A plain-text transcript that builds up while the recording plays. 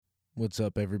What's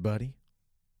up, everybody?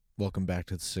 Welcome back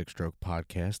to the Six Stroke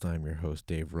Podcast. I'm your host,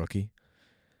 Dave Rookie.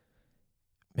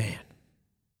 Man,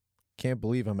 can't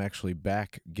believe I'm actually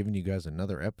back giving you guys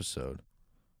another episode.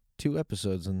 2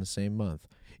 episodes in the same month.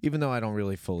 Even though I don't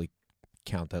really fully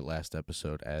count that last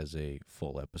episode as a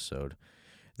full episode.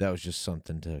 That was just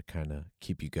something to kind of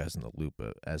keep you guys in the loop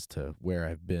as to where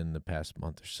I've been the past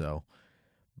month or so.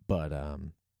 But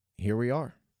here we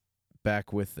are,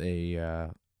 back with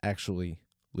a actually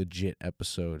legit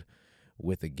episode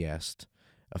with a guest,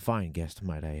 a fine guest,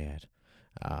 might I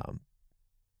add.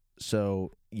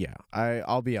 So yeah,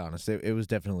 I'll be honest, it was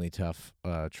definitely tough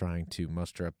trying to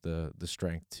muster up the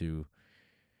strength to,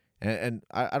 and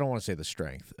I don't want to say the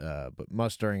strength, but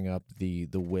mustering up the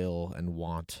will and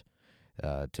want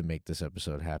to make this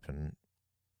episode happen,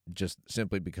 just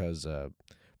simply because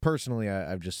personally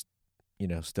I've just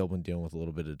still been dealing with a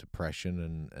little bit of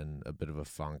depression and a bit of a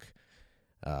funk.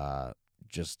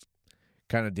 Just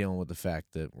kind of dealing with the fact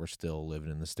that we're still living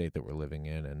in the state that we're living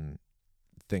in and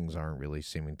things aren't really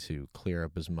seeming to clear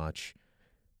up as much.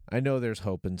 I know there's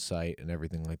hope in sight and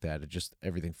everything like that.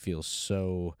 Everything feels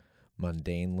so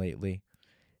mundane lately,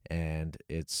 and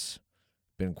it's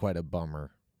been quite a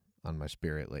bummer on my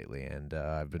spirit lately. And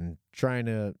I've been trying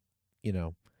to,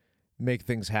 make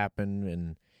things happen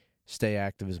and stay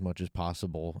active as much as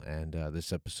possible. And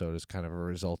this episode is kind of a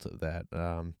result of that.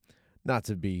 Not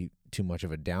to be too much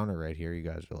of a downer right here. You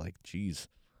guys are like, geez,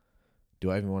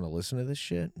 do I even want to listen to this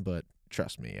shit? But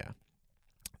trust me, yeah.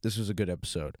 This was a good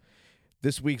episode.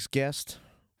 This week's guest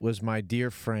was my dear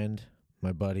friend,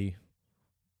 my buddy,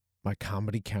 my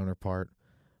comedy counterpart,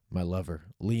 my lover,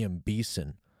 Liam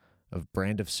Beeson of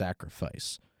Brand of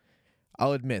Sacrifice.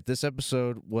 I'll admit, this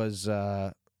episode was,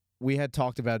 we had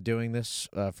talked about doing this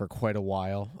for quite a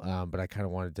while, but I kind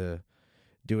of wanted to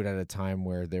do it at a time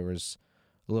where there was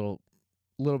a little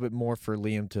bit more for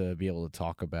Liam to be able to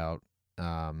talk about,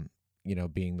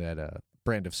 being that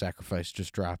Brand of Sacrifice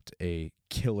just dropped a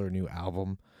killer new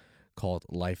album called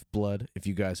Lifeblood. If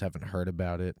you guys haven't heard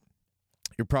about it,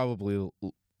 you're probably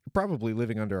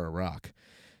living under a rock,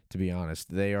 to be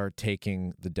honest. They are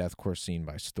taking the deathcore scene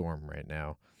by storm right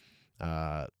now.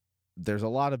 There's a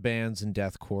lot of bands in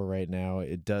deathcore right now.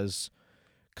 It does,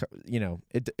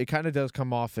 it kind of does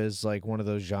come off as like one of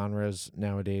those genres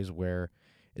nowadays where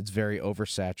it's very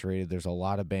oversaturated. There's a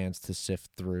lot of bands to sift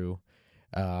through.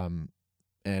 And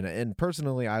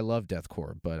personally, I love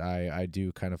deathcore, but I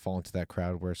do kind of fall into that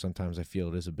crowd where sometimes I feel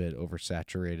it is a bit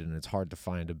oversaturated and it's hard to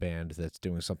find a band that's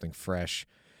doing something fresh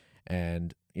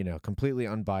and, completely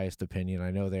unbiased opinion.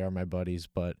 I know they are my buddies,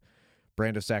 but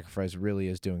Brand of Sacrifice really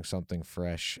is doing something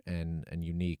fresh and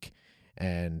unique,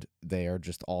 and they are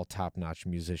just all top-notch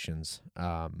musicians.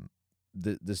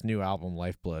 This new album,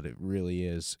 Lifeblood, it really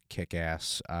is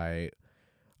kick-ass. I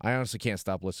honestly can't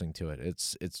stop listening to it.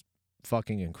 It's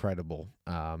fucking incredible.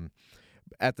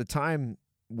 At the time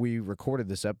we recorded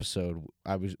this episode,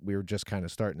 we were just kind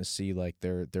of starting to see like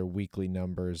their weekly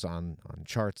numbers on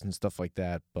charts and stuff like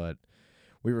that, but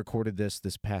we recorded this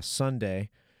past Sunday.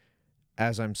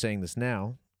 As I'm saying this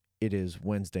now, it is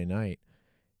Wednesday night.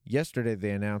 Yesterday they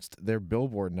announced their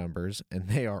Billboard numbers, and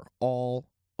they are all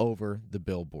over the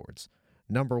billboards.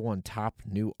 Number 1 top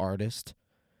new artist,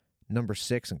 number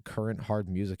 6 in current hard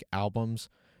music albums,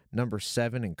 number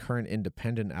 7 in current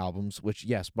independent albums, which,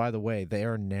 yes, by the way, they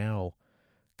are now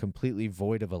completely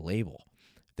void of a label.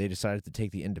 They decided to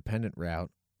take the independent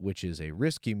route, which is a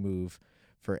risky move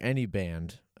for any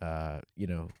band,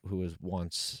 who was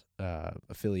once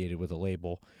affiliated with a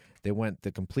label. They went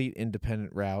the complete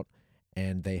independent route,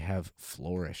 and they have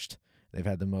flourished. They've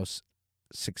had the most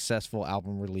successful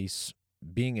album release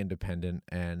being independent,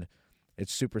 and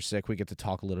it's super sick. We get to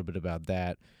talk a little bit about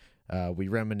that. We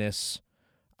reminisce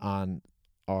on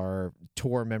our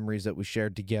tour memories that we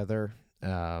shared together.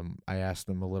 I asked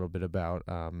them a little bit about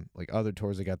like other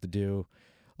tours they got to do,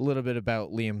 a little bit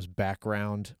about Liam's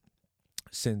background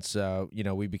since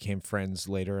we became friends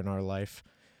later in our life.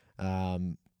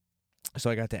 So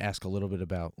I got to ask a little bit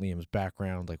about Liam's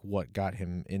background, like what got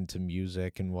him into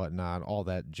music and whatnot, all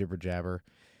that jibber jabber.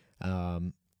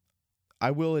 I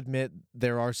will admit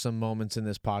there are some moments in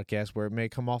this podcast where it may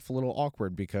come off a little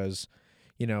awkward because,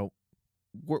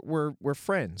 we're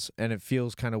friends, and it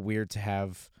feels kind of weird to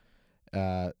have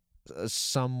a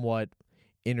somewhat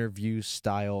interview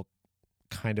style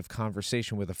kind of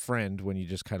conversation with a friend when you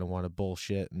just kind of want to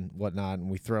bullshit and whatnot, and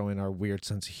we throw in our weird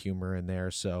sense of humor in there.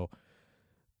 So,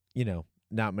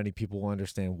 not many people will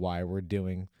understand why we're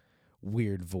doing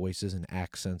weird voices and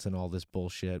accents and all this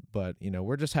bullshit, but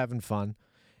we're just having fun.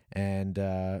 And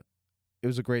it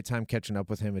was a great time catching up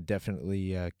with him. It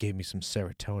definitely gave me some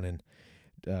serotonin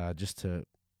just to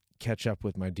catch up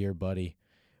with my dear buddy,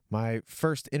 my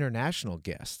first international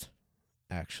guest,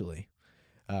 actually.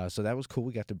 So that was cool.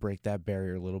 We got to break that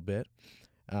barrier a little bit.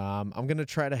 I'm going to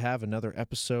try to have another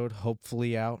episode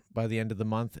hopefully out by the end of the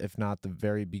month, if not the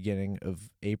very beginning of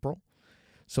April.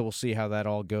 So we'll see how that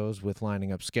all goes with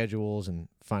lining up schedules and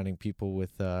finding people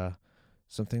with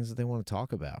some things that they want to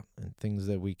talk about and things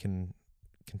that we can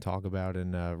talk about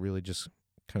and really just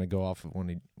kind of go off of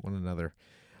one another.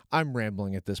 I'm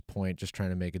rambling at this point, just trying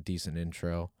to make a decent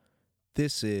intro.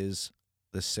 This is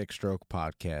the Six Stroke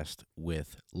Podcast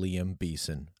with Liam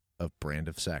Beeson of Brand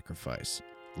of Sacrifice.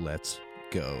 Let's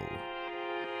go.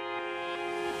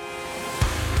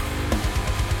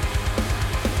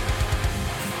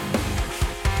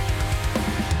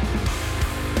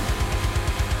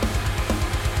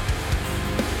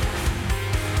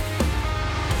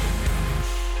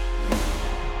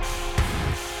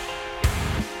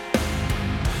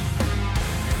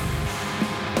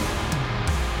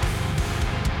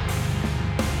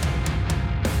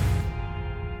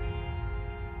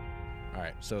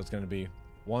 So it's going to be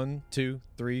 1, 2,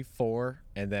 3, 4,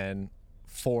 and then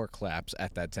 4 claps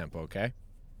at that tempo, okay?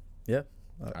 Yep.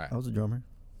 All right. I was a drummer.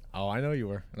 Oh, I know you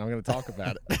were, and I'm going to talk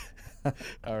about it.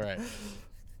 All right.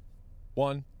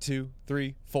 1, 2,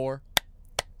 3, 4.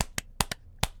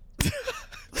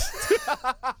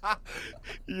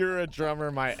 You're a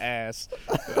drummer, my ass.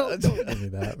 Don't give me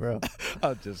that, bro.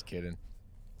 I'm just kidding.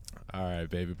 All right,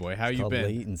 baby boy. How you been?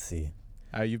 Latency.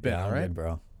 How you been? Yeah, all right, good,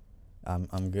 bro.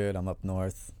 I'm good. I'm up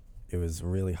north. It was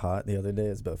really hot the other day.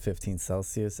 It's about 15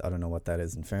 Celsius. I don't know what that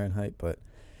is in Fahrenheit, but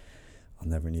I'll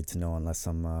never need to know unless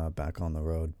I'm back on the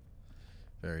road.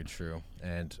 Very true.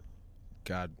 And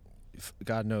God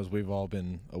knows we've all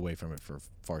been away from it for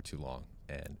far too long,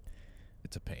 and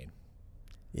it's a pain.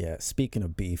 Yeah. Speaking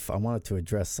of beef, I wanted to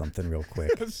address something real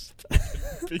quick.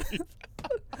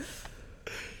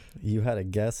 You had a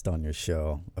guest on your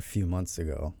show a few months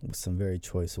ago with some very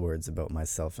choice words about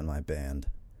myself and my band.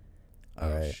 All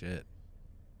right. Shit.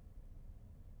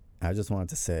 I just wanted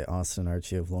to say, Austin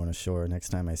Archie of Lorna Shore, next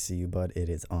time I see you, bud, it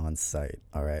is on site.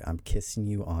 All right. I'm kissing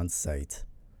you on site.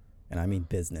 And I mean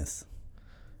business.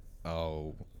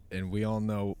 Oh, and we all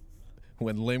know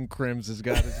when Lim Crims has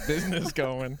got his business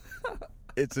going,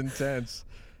 it's intense.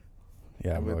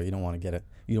 Yeah, bro. You don't want to get it.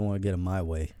 You don't want to get it my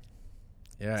way.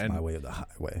 Yeah, it's and my way of the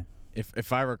highway.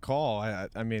 If I recall,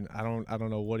 I mean I don't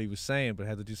know what he was saying, but it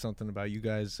had to do something about you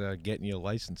guys getting your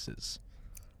licenses.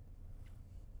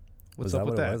 What's up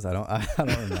with that? Was? I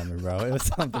don't remember, bro. It was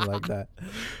something like that.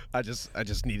 I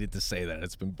just needed to say that.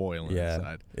 It's been boiling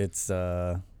inside. It's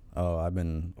I've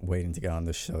been waiting to get on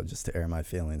this show just to air my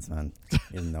feelings, man. You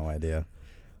have no idea.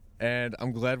 And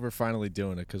I'm glad we're finally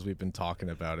doing it because we've been talking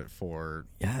about it for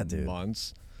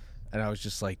months. And I was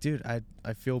just like, dude,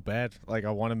 I feel bad. Like,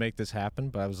 I want to make this happen,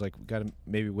 but I was like, we got to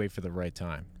maybe wait for the right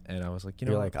time. And I was like,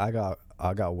 You're like, I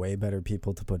got way better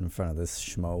people to put in front of this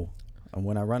schmo. And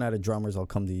when I run out of drummers, I'll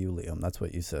come to you, Liam. That's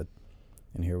what you said.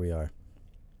 And here we are.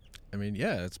 I mean,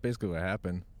 yeah, that's basically what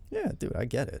happened. Yeah, dude, I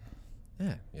get it.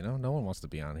 Yeah, no one wants to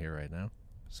be on here right now.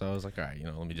 So I was like, all right,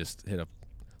 let me just hit up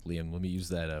Liam. Let me use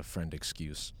that friend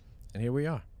excuse. And here we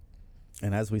are.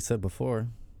 And as we said before,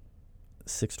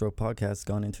 Six Stroke Podcast has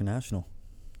gone international.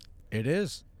 It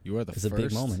is. You are the first. It's a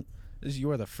big moment.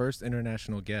 You are the first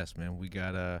international guest, man. We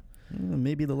got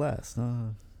maybe the last.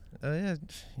 Yeah,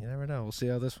 you never know. We'll see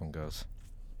how this one goes.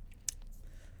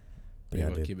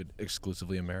 Maybe we'll keep it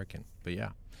exclusively American. But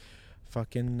yeah,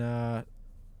 fucking.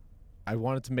 I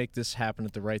wanted to make this happen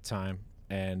at the right time,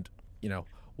 and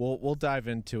we'll dive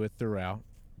into it throughout.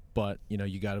 But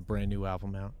you got a brand new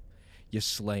album out. You're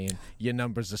slaying. Your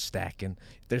numbers are stacking.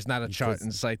 There's not a chart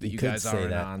in sight that you guys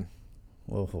aren't on.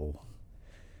 Whoa.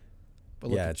 But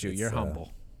look at you. You're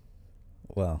humble.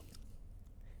 Well,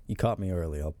 you caught me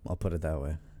early. I'll put it that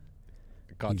way.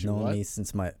 You've known me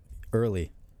since my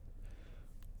early.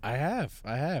 I have,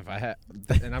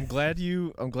 and I'm glad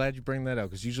you bring that up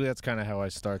because usually that's kind of how I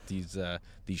start these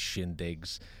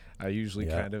shindigs. I usually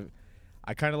kind of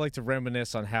like to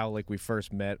reminisce on how like we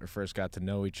first met or first got to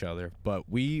know each other, but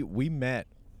we met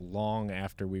long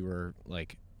after we were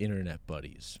like internet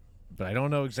buddies. But I don't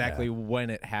know exactly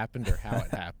when it happened or how it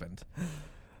happened.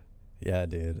 Yeah,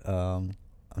 dude. I'm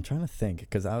trying to think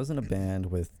because I was in a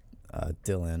band with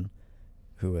Dylan,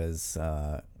 who is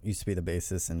used to be the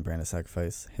bassist in Brand of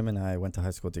Sacrifice. Him and I went to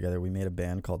high school together. We made a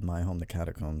band called My Home the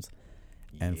Catacombs,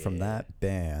 and from that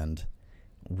band,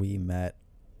 we met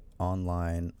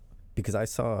online. Because I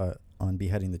saw on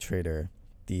Beheading the Traitor,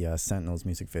 the Sentinels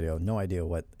music video. No idea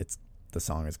what the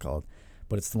song is called,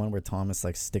 but it's the one where Thomas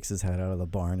like sticks his head out of the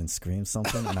barn and screams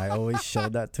something. And I always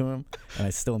showed that to him, and I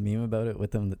still meme about it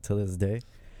with him to this day.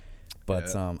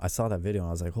 But I saw that video and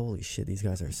I was like, holy shit, these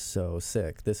guys are so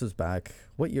sick. This was back,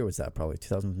 what year was that? Probably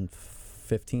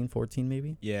 2015, 14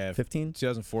 maybe? Yeah, 15?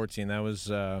 2014. That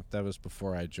was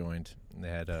before I joined. They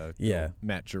had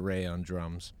Matt Jure on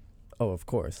drums. Oh, of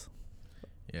course.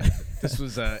 Yeah, this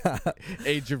was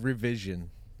Age of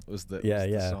Revision was the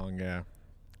song. Yeah,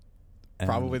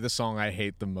 probably the song I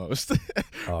hate the most.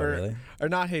 Oh, really? Or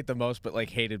not hate the most, but like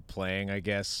hated playing, I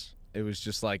guess. It was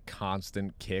just like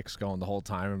constant kicks going the whole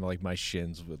time, and like my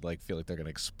shins would like feel like they're gonna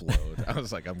explode. I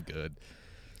was like, I'm good.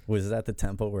 Was that the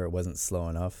tempo where it wasn't slow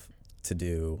enough to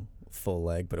do full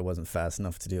leg, but it wasn't fast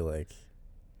enough to do like?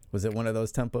 Was it one of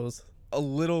those tempos? A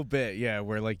little bit, yeah.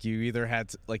 Where like you either had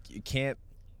to, like you can't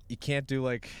do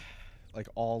like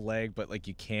all leg, but like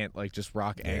you can't like just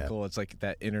rock ankle. It's like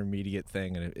that intermediate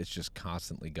thing, and it's just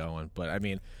constantly going. But I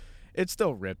mean, it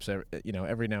still rips.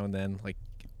 Every now and then, like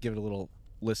give it a little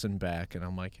listen back, and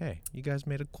I'm like, hey, you guys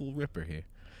made a cool ripper here.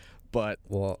 But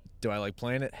do I like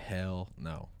playing it? Hell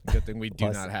no. Good thing we do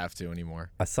not have to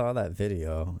anymore. I saw that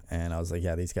video and I was like,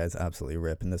 yeah, these guys absolutely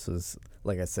rip. And this was,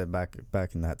 like I said,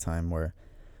 back in that time where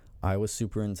I was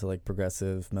super into like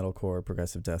progressive metalcore,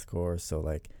 progressive deathcore. So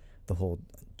like the whole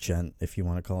gent, if you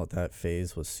want to call it that,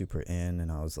 phase was super in.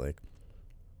 And I was like,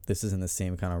 this is in the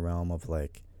same kind of realm of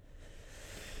like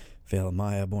Veil of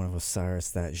Maya, Born of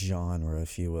Osiris, that genre,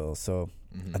 if you will. So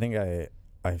I think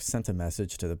I sent a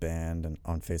message to the band and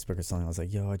on Facebook or something. I was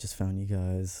like, yo, I just found you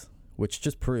guys, which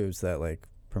just proves that like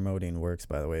promoting works,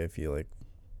 by the way. If you like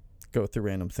go through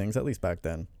random things, at least back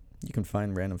then, you can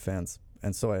find random fans.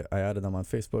 And so I added them on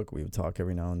Facebook. We would talk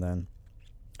every now and then.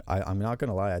 I'm not going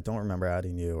to lie, I don't remember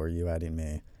adding you or you adding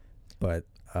me, but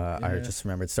I just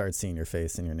remembered started seeing your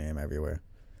face and your name everywhere.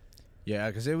 Yeah,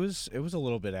 because it was a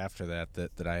little bit after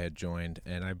that I had joined,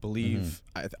 and I believe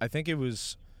I think it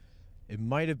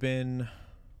might have been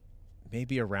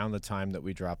maybe around the time that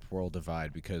we dropped World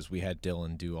Divide, because we had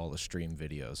Dylan do all the stream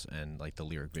videos and like the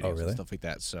lyric videos and stuff like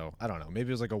that. So I don't know, maybe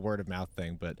it was like a word of mouth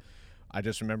thing, but I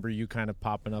just remember you kind of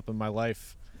popping up in my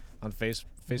life on Facebook.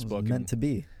 It was meant to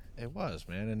be. It was,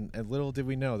 man, and little did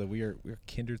we know that we're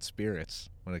kindred spirits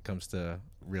when it comes to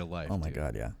real life. Oh my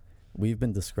God, yeah. We've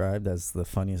been described as the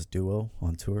funniest duo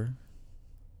on tour.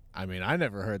 I mean, I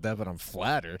never heard that, but I'm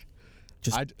flattered.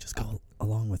 Just go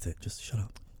along with it. Just shut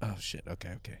up. Oh, shit.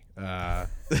 Okay. I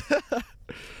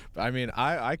mean,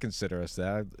 I consider us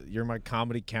that. You're my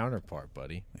comedy counterpart,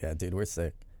 buddy. Yeah, dude, we're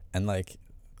sick. And, like,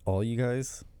 all you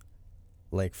guys,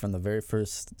 like, from the very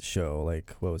first show,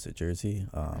 like, what was it, Jersey?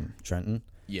 Trenton?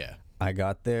 Yeah. I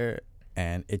got there,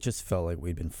 and it just felt like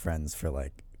we'd been friends for,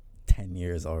 like, 10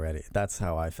 years already. That's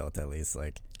how I felt, at least.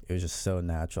 Like, it was just so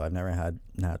natural. I've never had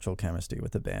natural chemistry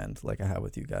with a band like I have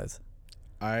with you guys.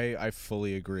 I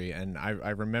fully agree, and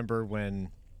I remember when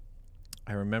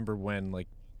like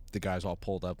the guys all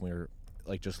pulled up and we were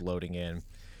like just loading in,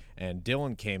 and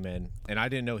Dylan came in, and I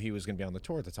didn't know he was going to be on the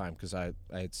tour at the time because I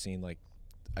had seen like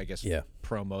I guess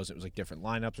promos. It was like different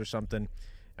lineups or something,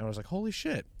 and I was like, holy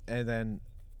shit. And then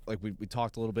like we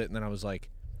talked a little bit, and then I was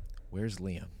like, where's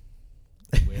Liam?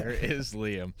 Where is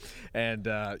Liam? And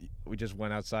we just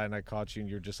went outside, and I caught you, and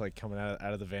you're just like coming out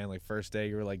of the van. Like first day,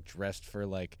 you were like dressed for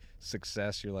like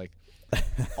success. You're like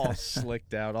all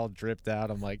slicked out, all dripped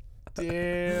out. I'm like,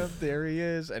 damn, there he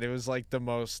is. And it was like the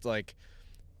most like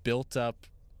built up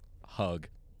hug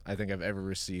I think I've ever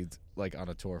received like on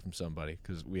a tour from somebody,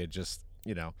 because we had just,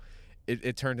 you know,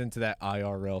 it turned into that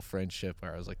IRL friendship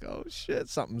where I was like, oh shit,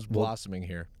 something's blossoming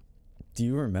here. Do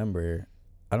you remember?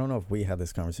 I don't know if we had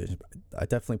this conversation, but I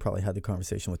definitely probably had the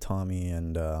conversation with Tommy,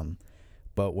 and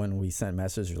but when we sent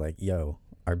messages like, yo,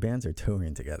 our bands are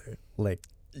touring together. Like,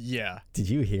 yeah. Did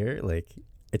you hear? Like,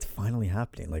 it's finally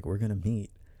happening. Like, we're going to meet.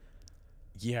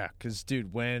 Yeah, because,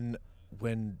 dude, when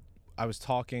I was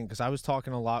talking, because I was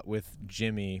talking a lot with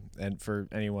Jimmy, and for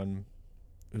anyone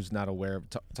who's not aware,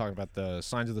 talking about the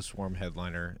Signs of the Swarm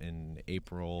headliner in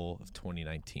April of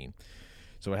 2019.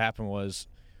 So what happened was,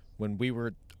 when we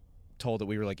were told that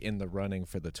we were like in the running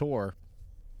for the tour,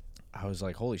 I was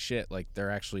like, holy shit, like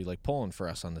they're actually like pulling for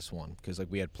us on this one, because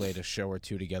like we had played a show or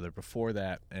two together before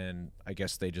that, and I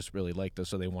guess they just really liked us,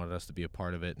 so they wanted us to be a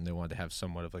part of it, and they wanted to have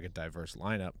somewhat of like a diverse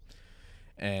lineup.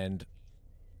 And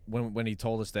when he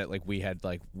told us that like we had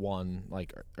like won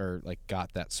like or like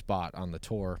got that spot on the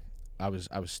tour, I was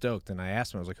stoked, and I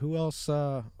asked him, I was like, who else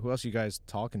are you guys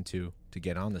talking to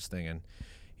get on this thing? And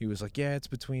he was like, yeah, it's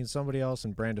between somebody else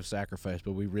and Brand of Sacrifice,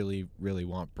 but we really, really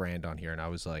want Brand on here. And I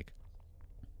was like,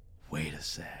 wait a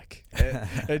sec.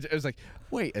 It was like,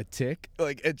 wait, a tick?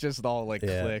 Like, it just all, like,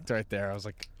 clicked right there. I was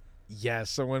like,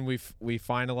 yes. So when we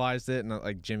finalized it, and,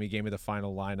 like, Jimmy gave me the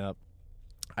final lineup,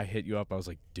 I hit you up. I was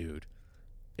like, dude,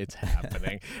 it's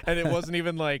happening. And it wasn't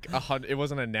even like it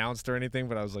wasn't announced or anything,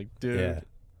 but I was like, dude,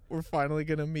 we're finally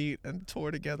gonna meet and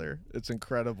tour together. It's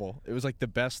incredible. It was like the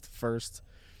best first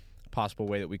possible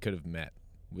way that we could have met.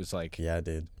 It was like, yeah,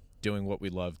 dude, doing what we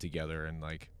love together, and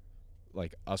like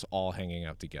us all hanging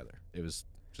out together. It was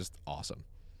just awesome.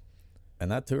 And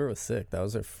that tour was sick. That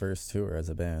was our first tour as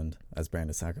a band, as Brand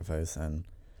of Sacrifice. And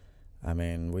I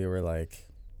mean, we were like,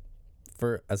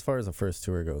 for as far as the first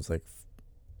tour goes, like,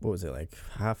 what was it, like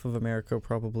half of America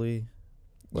probably?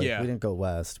 Like, yeah, we didn't go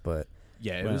west, but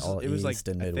yeah, it went was all it was east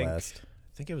like and Midwest.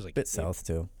 I think it was like a bit south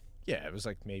too. Yeah, it was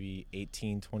like maybe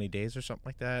 18-20 days or something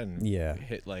like that, and yeah, we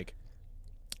hit like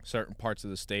certain parts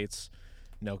of the states,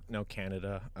 no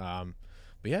Canada.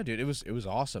 But yeah, dude, it was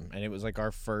awesome, and it was like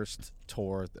our first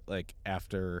tour, like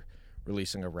after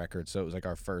releasing a record. So it was like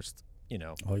our first,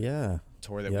 oh yeah,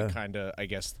 tour that we kind of, I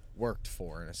guess, worked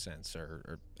for in a sense,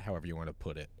 or however you want to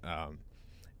put it.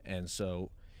 And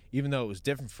so even though it was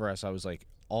different for us, I was like,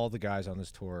 all the guys on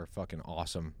this tour are fucking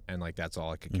awesome, and like that's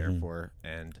all I could care for,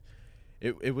 and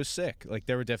it was sick. Like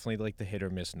there were definitely like the hit or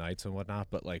miss nights and whatnot,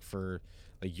 but like for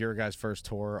like your guys' first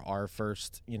tour, our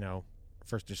first,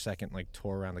 first or second like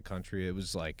tour around the country, it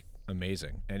was like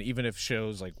amazing. And even if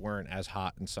shows like weren't as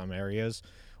hot in some areas,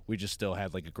 we just still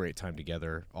had like a great time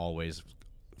together, always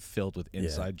filled with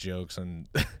inside jokes and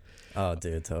oh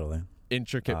dude, totally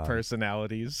intricate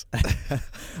personalities.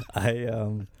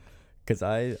 Because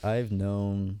I've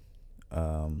known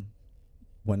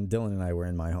when Dylan and I were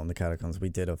in my home, the Catacombs, we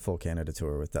did a full Canada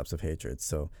tour with Depths of Hatred.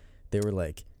 So they were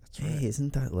like, hey,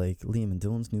 isn't that like Liam and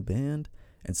Dylan's new band?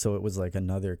 And so it was like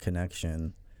another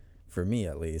connection for me,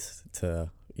 at least,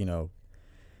 to,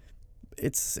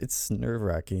 it's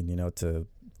nerve-wracking, to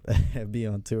be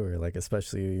on tour, like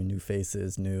especially your new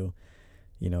faces, new,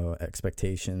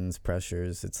 expectations,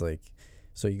 pressures. It's like,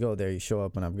 so you go there, you show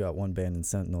up, and I've got one band in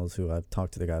Sentinels who I've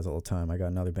talked to the guys all the time. I got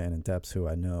another band in Depths who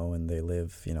I know, and they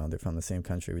live, they're from the same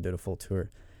country. We did a full tour.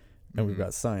 And we've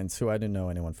got Science, who I didn't know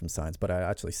anyone from Science, but I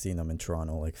actually seen them in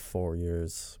Toronto like 4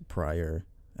 years prior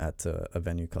at a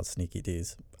venue called Sneaky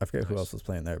D's. I forget who else was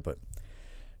playing there, but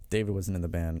David wasn't in the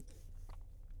band.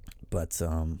 But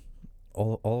the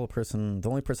only person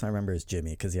I remember is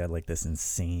Jimmy, because he had like this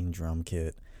insane drum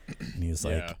kit, and he was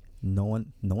like, no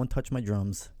one touched my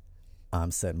drums.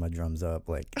 I'm setting my drums up,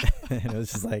 like, and it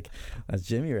was just like, that's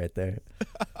Jimmy right there.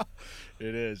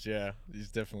 It is, yeah. He's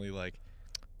definitely like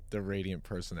the radiant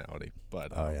personality,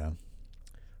 but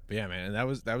yeah, man, and that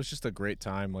was just a great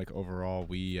time. Like overall,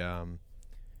 we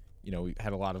we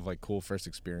had a lot of like cool first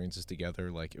experiences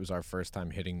together. Like it was our first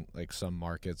time hitting like some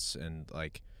markets, and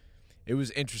like it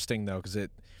was interesting though, because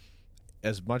it,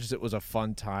 as much as it was a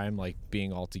fun time like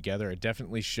being all together, it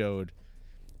definitely showed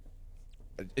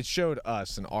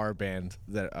us and our band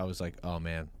that I was like, oh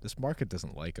man, this market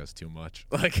doesn't like us too much,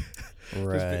 like,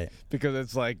 right? Because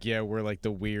it's like, yeah, we're like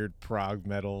the weird prog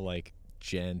metal like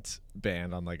gent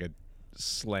band on like a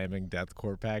slamming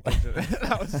deathcore package.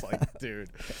 And I was like, dude,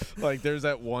 like there's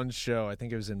that one show, I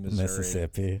think it was in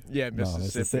Mississippi. Yeah,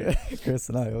 Mississippi. Chris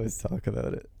and I always talk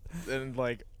about it. And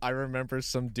like I remember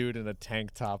some dude in a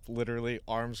tank top, literally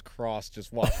arms crossed,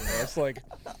 just watching us, like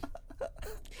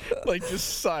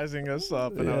just sizing us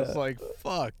up, and I was like,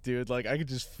 fuck, dude, like I could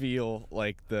just feel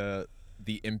like the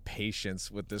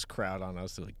impatience with this crowd on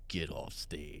us to like get off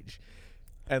stage.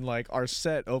 And like our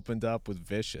set opened up with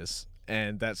Vicious,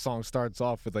 and that song starts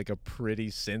off with like a pretty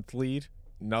synth lead,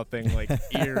 nothing like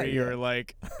eerie or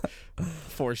like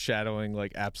foreshadowing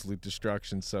like absolute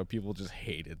destruction. So people just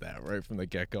hated that right from the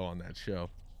get-go on that show,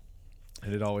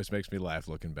 and it always makes me laugh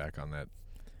looking back on that.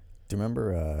 Do you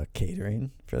remember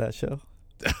catering for that show?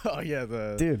 Oh yeah,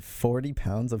 dude, 40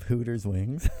 pounds of Hooters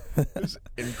wings. It was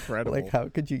incredible. Like, how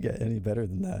could you get any better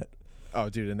than that? Oh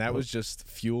dude, and that was just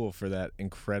fuel for that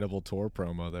incredible tour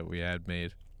promo that we had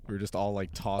made. We were just all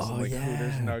like tossing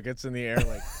Hooters nuggets in the air,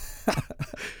 like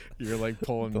you're like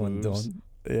pulling moves.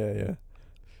 Yeah.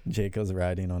 Jacob's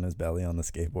riding on his belly on the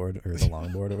skateboard or the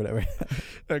longboard or whatever.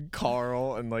 And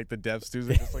Carl and like the Deaths dudes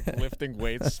are just like lifting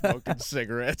weights, smoking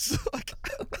cigarettes. Like,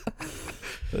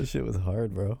 that shit was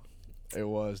hard, bro. It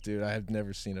was, dude. I have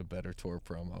never seen a better tour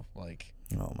promo. Like,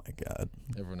 oh my god,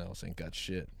 everyone else ain't got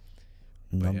shit.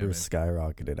 Numbers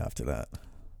skyrocketed after that.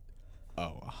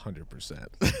 Oh, 100%.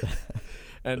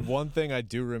 And one thing I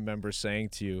do remember saying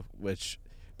to you, which,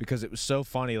 because it was so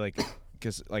funny, like,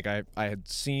 because like I had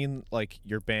seen like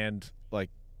your band like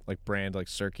brand like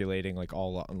circulating like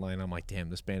all online. I'm like, damn,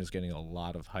 this band is getting a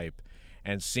lot of hype,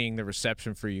 and seeing the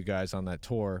reception for you guys on that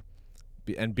tour.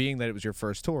 And being that it was your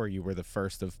first tour, you were the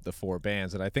first of the 4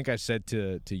 bands. And I think I said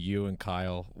to you and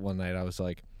Kyle one night, I was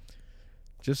like,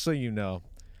 just so you know,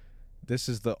 this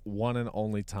is the one and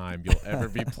only time you'll ever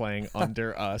be playing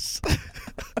under us.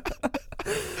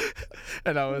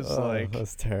 And I was like,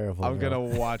 that's terrible. I'm going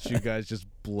to watch you guys just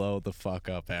blow the fuck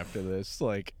up after this.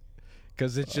 Like,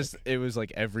 because it's just, it was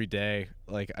like every day,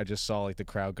 like I just saw like the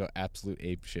crowd go absolute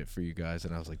ape shit for you guys.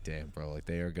 And I was like, damn, bro, like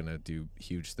they are going to do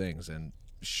huge things. And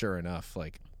sure enough,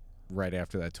 like right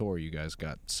after that tour, you guys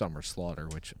got Summer Slaughter,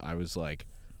 which I was like,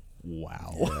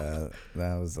 wow. Yeah,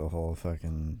 that was the whole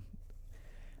fucking...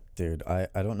 Dude, I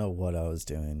don't know what I was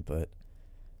doing, but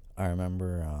I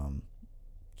remember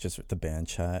just with the band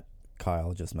chat,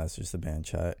 Kyle just messaged the band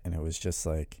chat, and it was just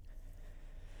like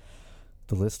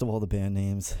the list of all the band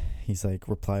names. He's like,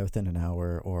 reply within an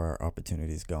hour or our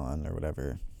opportunity's gone or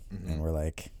whatever. Mm-hmm. And we're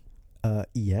like,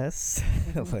 yes.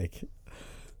 Like,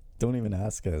 don't even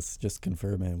ask us, just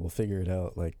confirm it, we'll figure it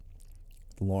out. Like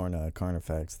Lorna,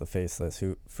 Carnifex, The Faceless,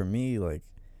 who for me, like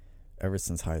ever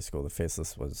since high school, The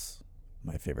Faceless was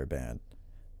my favorite band.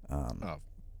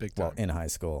 Big time. Well, in high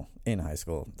school,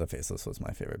 The Faceless was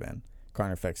my favorite band.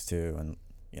 Carnifex too, and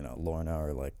you know, Lorna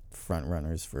are like front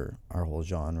runners for our whole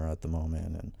genre at the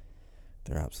moment, and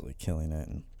they're absolutely killing it.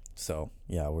 And so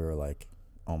yeah, we were like,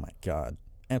 oh my god.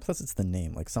 And plus it's the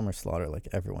name, like Summer Slaughter, like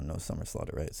everyone knows Summer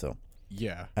Slaughter, right? So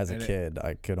yeah, as a kid,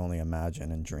 I could only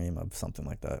imagine and dream of something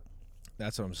like that.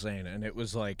 That's what I'm saying. And it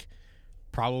was like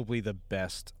probably the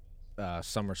best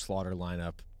Summer Slaughter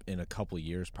lineup in a couple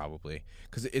years, probably,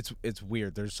 because it's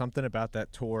weird. There's something about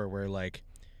that tour where like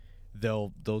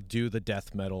they'll do the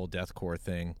death metal deathcore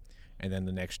thing, and then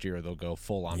the next year they'll go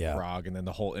full on prog, and then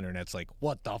the whole internet's like,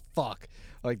 what the fuck,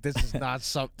 like this is not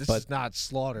is not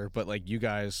Slaughter, but like you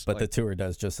guys, but like, the tour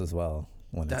does just as well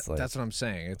when it's like, that's what I'm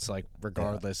saying. It's like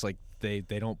regardless, like they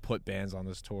don't put bands on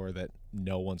this tour that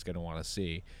no one's gonna want to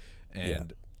see,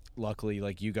 and luckily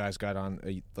like you guys got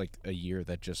on a year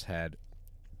that just had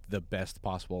the best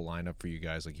possible lineup for you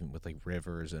guys, like even with like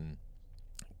Rivers and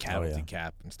Casualty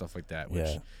Cap and stuff like that,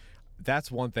 which that's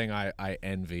one thing I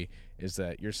envy, is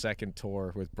that your second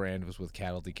tour with Brand was with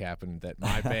Casualty Cap, and that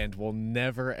my band will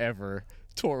never ever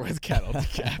tour with Casualty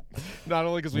Cap. Not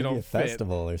only because we don't a fit,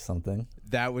 festival or something.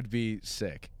 That would be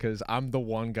sick, because I'm the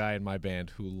one guy in my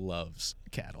band who loves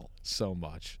Cattle so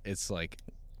much. It's like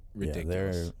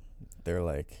ridiculous. Yeah, they're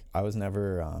like, I was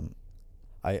never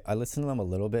I listened to them a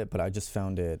little bit, but I just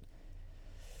found it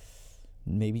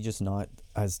maybe just not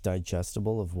as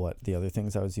digestible of what the other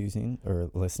things I was using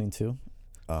or listening to.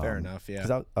 Fair enough, yeah.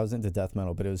 Because I was into death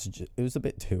metal, but it was a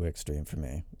bit too extreme for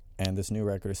me. And this new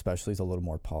record especially is a little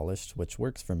more polished, which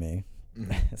works for me.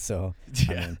 Mm-hmm. So,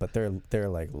 I mean, but they're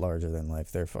like larger than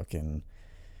life. They're fucking...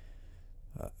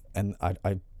 and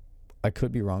I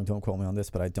could be wrong, don't quote me on this,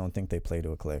 but I don't think they play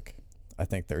to a click. I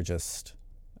think they're just...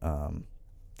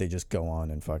 they just go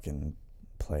on and fucking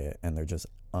play it, and they're just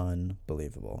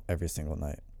unbelievable every single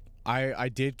night. I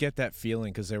did get that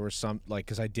feeling, because there were some, like,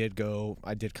 because I did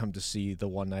come to see the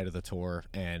one night of the tour,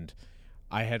 and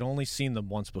I had only seen them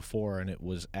once before, and it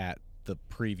was at the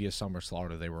previous Summer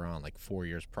Slaughter they were on, like 4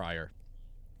 years prior.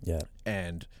 Yeah.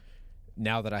 And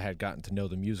now that I had gotten to know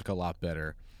the music a lot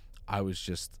better, I was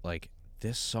just like,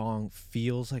 this song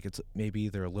feels like it's maybe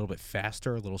either a little bit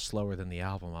faster or a little slower than the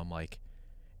album. I'm like,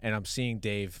 and I'm seeing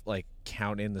Dave like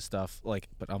count in the stuff, like,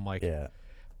 but I'm like, yeah,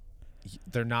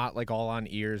 they're not like all on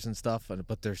ears and stuff,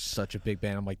 but they're such a big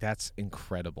band. I'm like, that's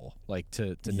incredible. Like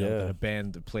to know that a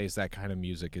band that plays that kind of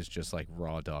music is just like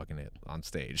raw dogging it on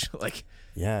stage. Like,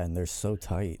 yeah, and they're so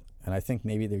tight. And I think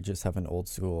maybe they just have an old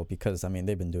school, because I mean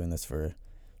they've been doing this for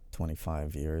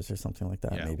 25 years or something like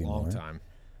that, maybe long more. Time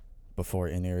before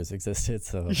in-ears existed.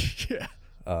 So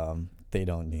they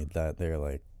don't need that.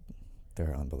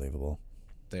 They're unbelievable.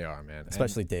 They are, man.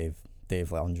 Especially Dave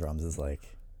on drums is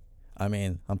like, I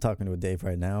mean, I'm talking to a Dave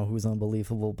right now who's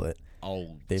unbelievable, but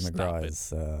Dave McGraw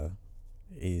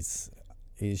is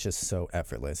he's just so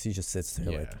effortless. He just sits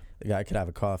there like the guy could have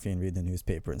a coffee and read the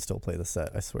newspaper and still play the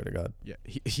set. I swear to God. Yeah,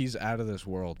 he's out of this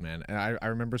world, man. And I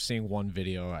remember seeing one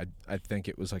video. I think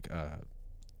it was like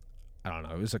I don't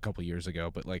know, it was a couple years ago,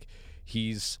 but like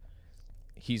he's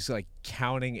like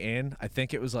counting in. I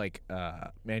think it was like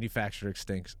Manufacturer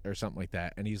Extinct or something like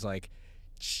that, and he's like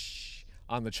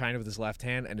on the china with his left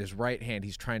hand, and his right hand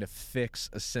he's trying to fix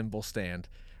a cymbal stand,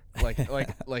 like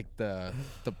the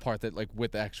part that like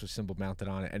with the actual cymbal mounted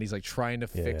on it, and he's like trying to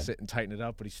fix it and tighten it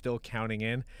up, but he's still counting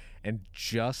in, and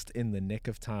just in the nick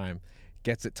of time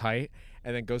gets it tight,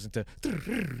 and then goes into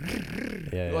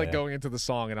going into the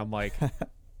song, and I'm like,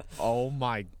 oh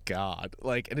my God.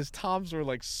 Like, and his toms were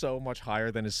like so much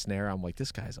higher than his snare. I'm like,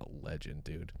 this guy's a legend,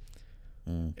 dude.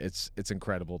 It's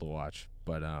incredible to watch.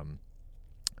 But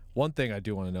one thing I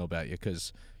do want to know about you,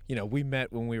 because you know we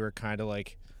met when we were kind of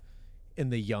like in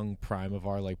the young prime of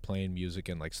our like playing music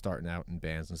and like starting out in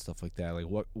bands and stuff like that, like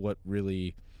what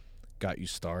really got you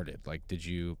started? Like, did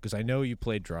you, because I know you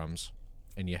played drums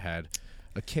and you had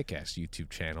a kick-ass YouTube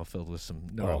channel filled with some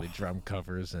gnarly drum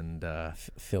covers, and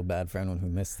feel bad for anyone who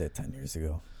missed it 10 years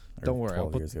ago. Don't worry, I'll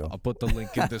put the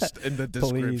link in the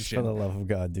description. Please, for the love of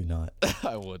God, do not.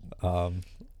 I wouldn't.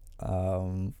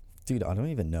 Dude, I don't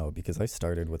even know, because I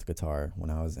started with guitar when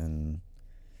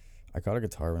I got a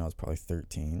guitar when I was probably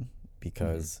 13,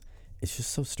 because it's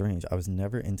just so strange. I was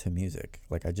never into music.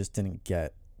 Like, I just didn't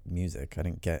get music. I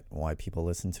didn't get why people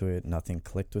listened to it. Nothing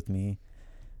clicked with me.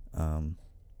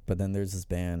 But then there's this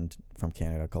band from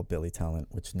Canada called Billy Talent,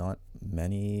 which they're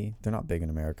not big in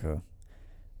America,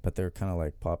 but they're kind of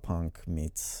like pop punk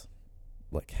meets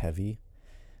like heavy.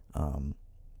 And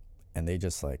they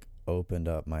just like opened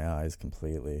up my eyes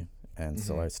completely. And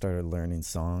so I started learning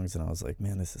songs, and I was like,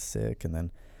 man, this is sick. And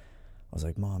then I was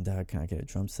like, Mom, Dad, can I get a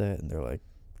drum set? And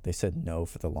they said no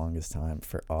for the longest time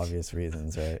for obvious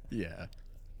reasons, right? Yeah.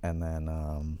 And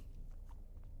then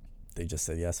they just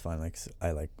said yes, fine. Like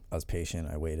I was patient,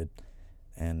 I waited,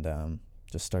 and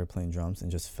just started playing drums and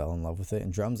just fell in love with it.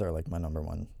 And drums are like my number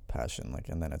one passion, like,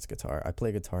 and then it's guitar. I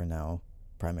play guitar now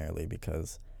primarily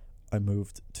because I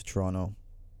moved to Toronto.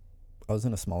 I was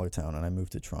in a smaller town, and I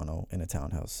moved to Toronto in a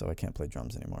townhouse, so I can't play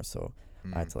drums anymore. So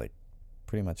I had to like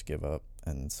pretty much give up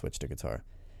and switch to guitar.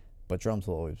 But drums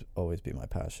will always be my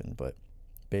passion. But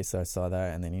basically I saw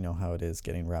that, and then you know how it is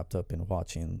getting wrapped up in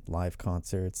watching live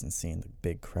concerts and seeing the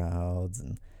big crowds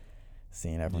and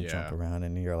seeing everyone jump around,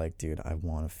 and you're like, dude, I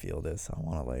want to feel this. I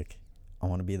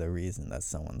want to be the reason that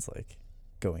someone's like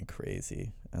going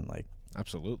crazy. And like,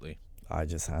 absolutely, I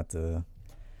just had to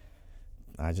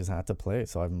play.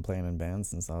 So I've been playing in bands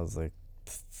since I was like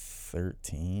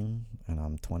 13, and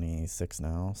I'm 26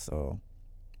 now, so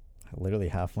literally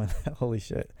half my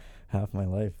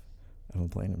life I've been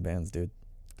playing in bands, dude.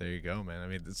 There you go, man. I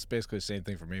mean, it's basically the same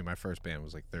thing for me. My first band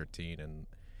was like 13, and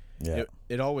yeah,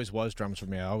 it always was drums for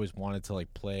me. I always wanted to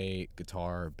like play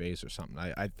guitar or bass or something.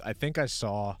 I think I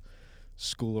saw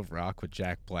School of Rock with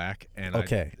Jack Black, and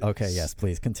okay, yes,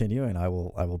 please continue, and I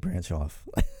will branch off.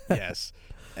 Yes,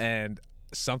 and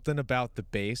something about the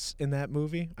bass in that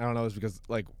movie, I don't know, it was because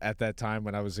like at that time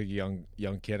when I was a young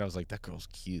kid, I was like, that girl's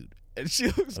cute, and she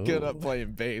looks good at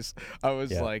playing bass. I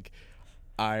was like,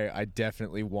 I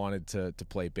definitely wanted to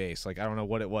play bass. Like, I don't know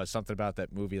what it was. Something about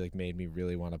that movie like made me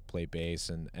really want to play bass,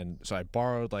 and so I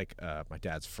borrowed like my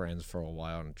dad's friends for a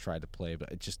while and tried to play,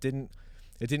 but it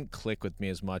didn't click with me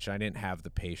as much. I didn't have the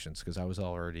patience because I was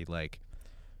already like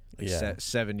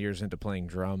 7 years into playing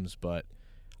drums, but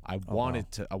I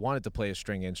wanted to play a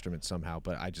string instrument somehow,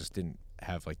 but I just didn't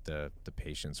have like the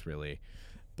patience really.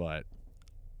 But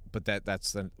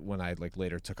that's when I like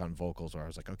later took on vocals, where I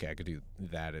was like, okay, I could do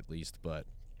that at least. But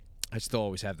I still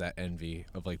always have that envy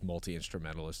of like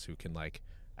multi-instrumentalists who can like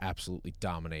absolutely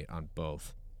dominate on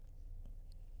both.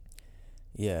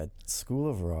 Yeah, School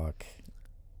of Rock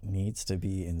needs to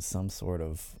be in some sort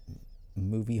of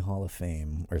movie hall of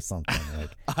fame or something.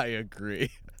 Like, I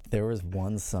agree. There was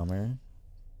one summer,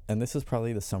 and this is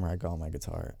probably the summer I got my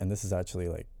guitar, and this is actually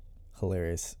like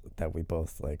hilarious that we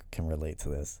both like can relate to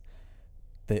this.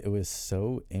 It was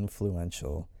so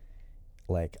influential.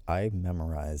 Like, I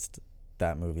memorized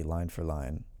that movie line for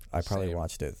line. I probably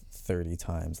watched it 30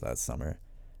 times that summer,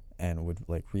 and would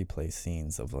like replay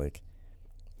scenes of like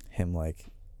him like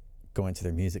going to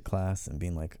their music class and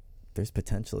being like, there's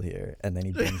potential here, and then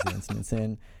he brings the instruments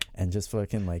in and just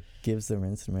fucking like gives them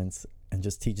instruments and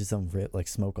just teaches them like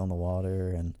Smoke on the Water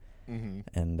and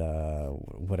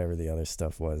whatever the other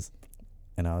stuff was.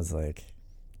 And I was like,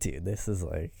 dude, this is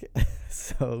like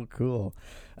so cool.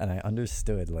 And I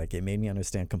understood, like, it made me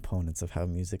understand components of how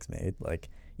music's made. Like,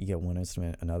 you get one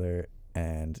instrument, another,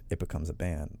 and it becomes a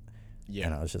band. Yeah.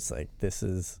 And I was just like, this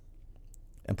is,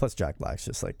 and plus Jack Black's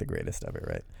just like the greatest ever,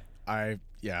 right? I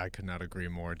could not agree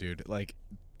more, dude. Like,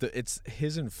 it's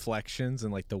his inflections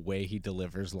and like the way he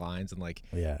delivers lines and like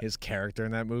his character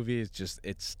in that movie is just,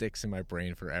 it sticks in my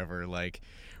brain forever. Like,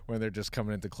 when they're just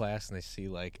coming into class and they see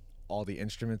like all the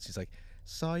instruments, he's like,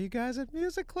 saw you guys at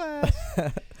music class.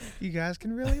 You guys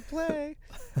can really play.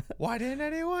 Why didn't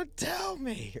anyone tell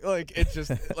me? Like, it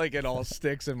just like it all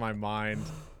sticks in my mind.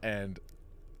 And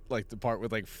like the part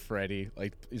with like Freddie,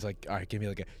 like he's like, all right, give me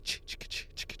like a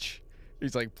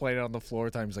he's like playing it on the floor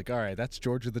time. He's like, all right, that's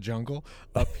George of the Jungle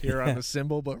up here on the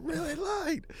cymbal, but really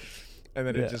light. And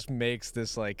then it just makes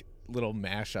this like little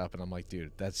mashup, and I'm like,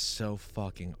 dude, that's so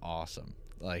fucking awesome.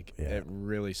 Like, it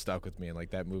really stuck with me, and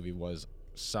like that movie was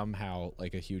somehow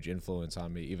like a huge influence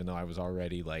on me, even though I was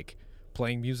already like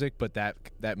playing music, but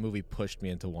that movie pushed me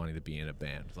into wanting to be in a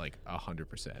band, like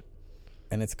 100%.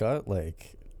 And it's got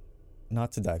like,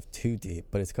 not to dive too deep,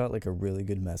 but it's got like a really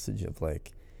good message of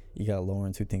like, you got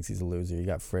Lawrence who thinks he's a loser, you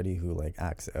got Freddie who like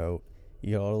acts out,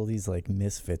 you got all these like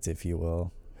misfits, if you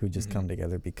will, who just come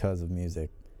together because of music.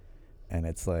 And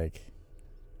it's like,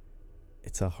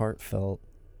 it's a heartfelt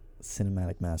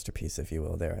cinematic masterpiece, if you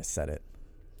will. There, I said it.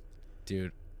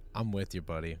 Dude, I'm with you,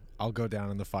 buddy. I'll go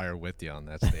down in the fire with you on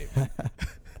that statement.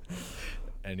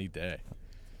 Any day.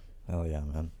 Hell yeah,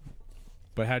 man.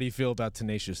 But how do you feel about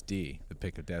Tenacious D, The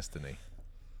Pick of Destiny?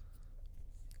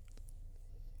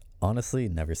 Honestly,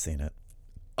 never seen it.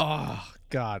 Oh,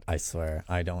 God. I swear.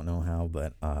 I don't know how,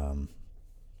 but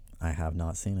I have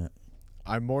not seen it.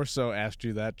 I more so asked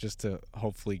you that just to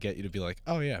hopefully get you to be like,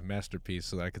 oh, yeah, masterpiece,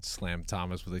 so that I could slam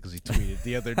Thomas with it, because he tweeted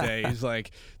the other day, he's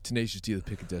like, Tenacious D, The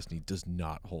Pick of Destiny does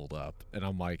not hold up. And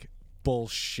I'm like,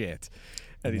 bullshit.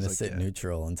 And I'm he's gonna like, sit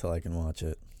neutral until I can watch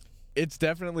it. It's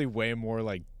definitely way more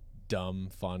like dumb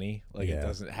funny. Like Yeah. It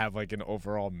doesn't have like an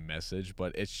overall message,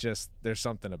 but it's just, there's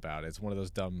something about it. It's one of those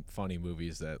dumb funny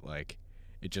movies that like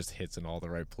it just hits in all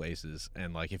the right places.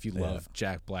 And like if you love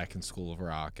Jack Black and School of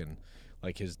Rock and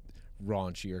like his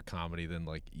raunchier comedy, then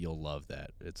like you'll love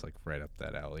that. It's like right up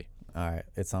that alley. All right,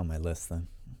 it's on my list then.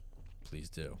 Please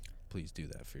do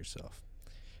that for yourself.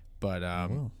 But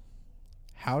Well,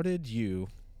 how did you,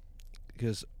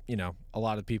 because you know a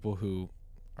lot of people who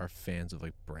are fans of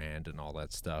like brand and all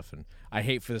that stuff, and I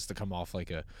hate for this to come off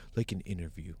like an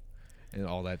interview and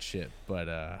all that shit, but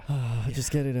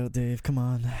just get it out, Dave. Come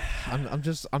on.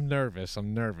 I'm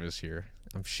nervous here.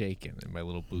 I'm shaking in my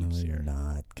little boots No, here. you're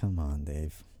not. Come on,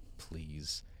 Dave.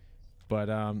 Please. But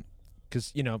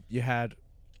because you know you had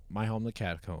My Home the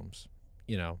Catacombs,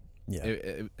 you know,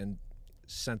 and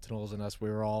Sentinels and us, we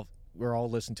were all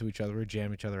listening to each other, we were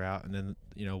jamming each other out, and then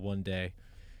you know one day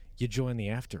you join the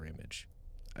After Image,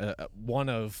 one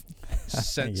of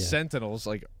Sentinels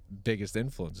like biggest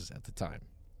influences at the time.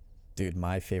 Dude,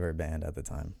 my favorite band at the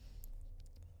time.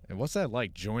 And what's that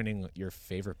like, joining your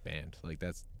favorite band? Like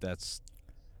that's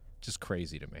just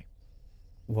crazy to me.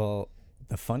 Well,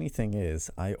 the funny thing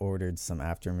is, I ordered some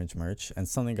After Image merch, and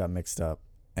something got mixed up,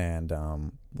 and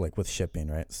like with shipping,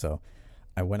 right? So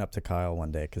I went up to Kyle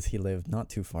one day because he lived not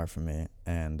too far from me,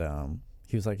 and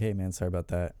he was like, "Hey, man, sorry about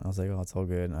that." I was like, "Oh, it's all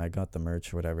good." And I got the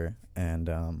merch or whatever, and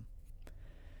I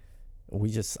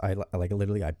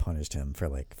punished him for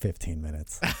like 15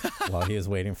 minutes while he was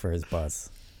waiting for his bus,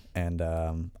 and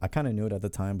I kind of knew it at the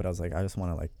time, but I was like, I just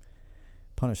want to like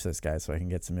punish this guy so I can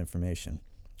get some information.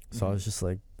 So I was just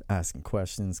like asking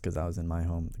questions because I was in My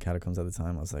Home, the Catacombs at the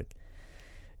time. I was like,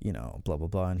 you know, blah, blah,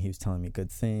 blah. And he was telling me good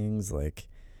things. Like,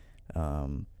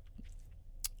 for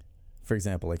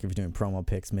example, like if you're doing promo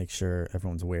pics, make sure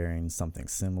everyone's wearing something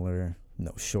similar.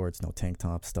 No shorts, no tank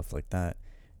tops, stuff like that.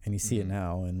 And you see it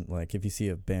now. And like if you see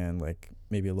a band, like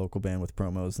maybe a local band with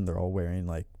promos and they're all wearing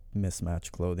like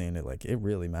mismatched clothing, it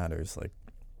really matters. Like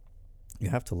you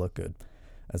have to look good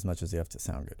as much as you have to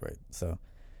sound good, right? So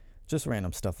just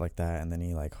random stuff like that. And then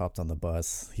he like hopped on the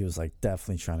bus. He was like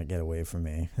definitely trying to get away from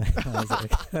me. I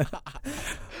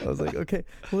was like, okay,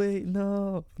 wait,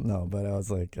 no, but I was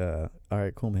like, all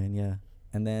right, cool, man, yeah.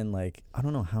 And then like I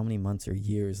don't know how many months or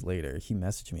years later, he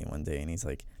messaged me one day and he's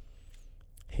like,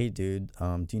 hey dude,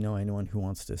 do you know anyone who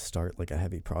wants to start like a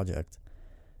heavy project?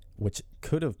 Which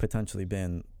could have potentially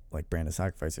been like Brand of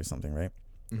Sacrifice or something, right?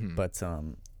 But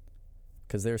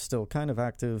because they're still kind of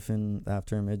active in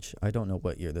After Image. I don't know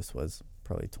what year this was,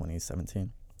 probably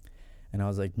 2017. And I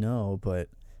was like, no, but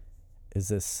is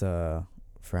this for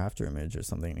After Image or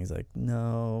something? And he's like,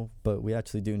 no, but we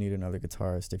actually do need another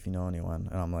guitarist if you know anyone.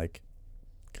 And I'm like,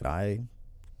 could I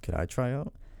try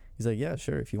out? He's like, yeah,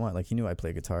 sure, if you want. Like, he knew I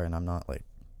play guitar, and I'm not like,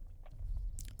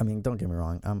 I mean, don't get me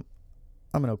wrong, I'm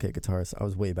an okay guitarist. I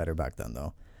was way better back then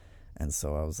though. And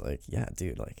so I was like, yeah,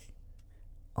 dude, like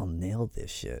I'll nail this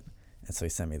shit. And so he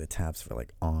sent me the tabs for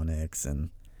like Onyx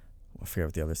and I forget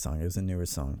what the other song. It was a newer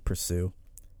song, Pursue.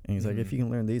 And he's like, if you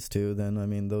can learn these two, then I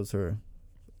mean,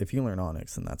 if you can learn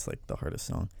Onyx, then that's like the hardest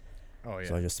song. Oh yeah.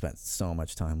 So I just spent so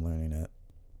much time learning it.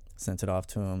 Sent it off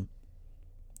to him.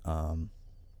 And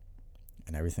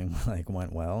everything like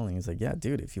went well. And he's like, yeah,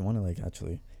 dude, if you want to like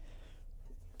actually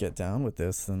get down with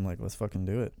this, then like let's fucking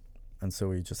do it. And so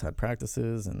we just had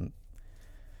practices, and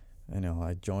you know,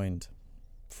 I joined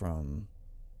from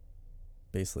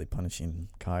basically punishing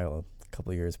Kyle a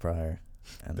couple of years prior.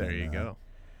 And there you go.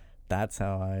 That's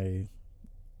how I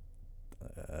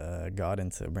got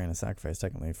into Brand of Sacrifice,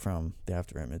 technically from the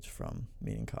After Image, from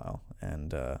meeting Kyle.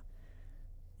 And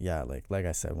yeah, like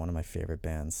I said, one of my favorite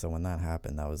bands. So when that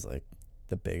happened, that was like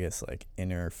the biggest like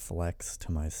inner flex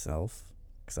to myself,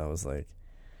 because I was like,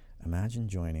 imagine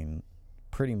joining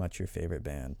pretty much your favorite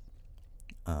band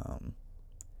And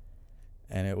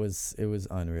it was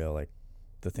unreal, like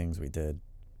the things we did.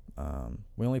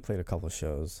 We only played a couple of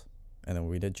shows, and then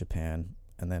we did Japan,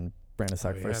 and then Brand of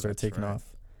Sacrifice started taking off.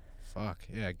 Fuck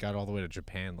yeah, I got all the way to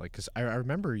Japan, like, because I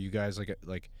remember you guys,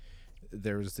 like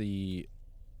there was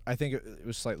I think it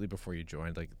was slightly before you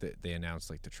joined, like they announced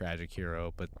like the Tragic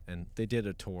Hero, and they did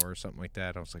a tour or something like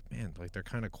that. I was like, man, like they're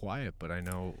kind of quiet, but I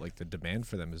know like the demand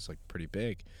for them is like pretty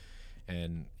big,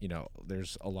 and you know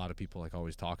there's a lot of people like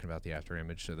always talking about the After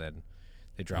Image. So then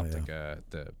they dropped like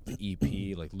the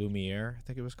EP, like Lumiere, I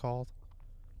think it was called.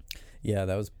 Yeah,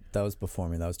 that was before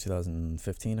me. That was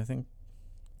 2015, I think.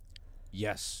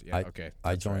 Yes. Yeah. Okay.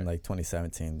 I joined like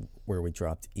 2017, where we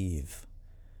dropped Eve,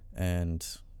 and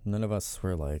none of us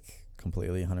were like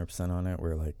completely 100% on it.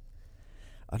 We're like,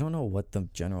 I don't know what the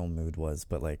general mood was,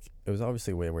 but like it was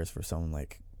obviously way worse for someone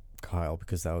like Kyle,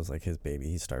 because that was like his baby.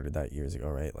 He started that years ago,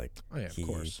 right? Like, oh yeah, of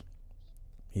course.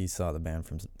 He saw the band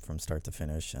from start to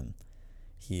finish, and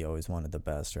he always wanted the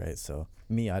best, right? So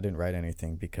me, I didn't write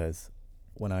anything because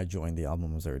when I joined, the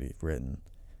album was already written,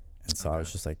 and so I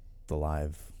was just like the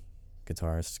live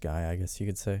guitarist guy, I guess you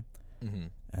could say. Mm-hmm.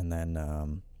 And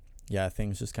then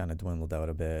things just kind of dwindled out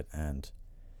a bit, and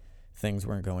things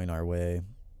weren't going our way.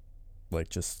 Like,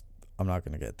 just, I'm not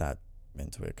going to get that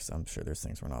into it because I'm sure there's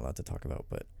things we're not allowed to talk about,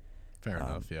 but fair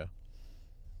enough. Yeah,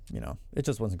 you know, it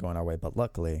just wasn't going our way. But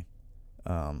luckily,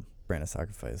 Brand of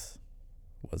Sacrifice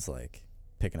was like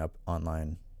picking up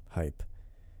online hype,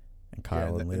 and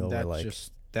Kyle and Leo were like,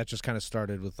 that just kind of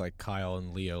started with like Kyle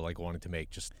and Leo like wanting to make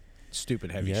just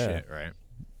stupid heavy shit, right?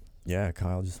 Yeah,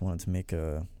 Kyle just wanted to make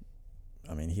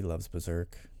he loves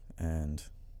Berserk, and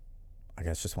I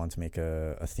guess just wanted to make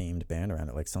a themed band around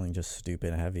it, like something just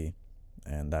stupid and heavy,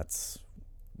 and that's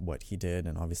what he did.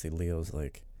 And obviously Leo's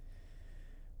like,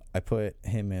 I put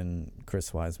him and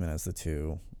Chris Wiseman as the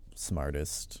two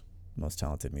smartest, most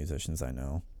talented musicians I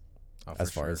know,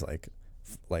 as far as like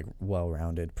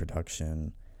well-rounded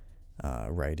production,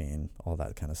 writing, all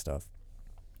that kind of stuff.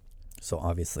 So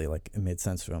obviously, like, it made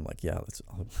sense for him. Like, yeah,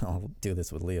 I'll do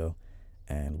this with Leo,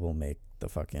 and we'll make the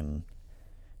fucking,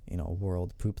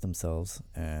 world poop themselves.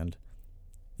 And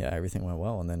yeah, everything went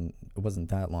well. And then it wasn't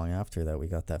that long after that we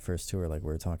got that first tour, like we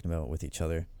were talking about, with each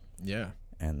other. Yeah.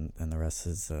 And the rest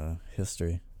is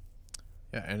history.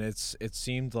 Yeah, and it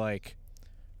seemed like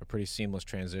a pretty seamless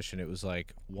transition. It was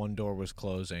like one door was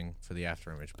closing for the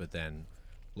After Image, but then,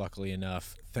 luckily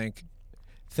enough, thank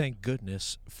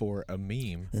goodness for a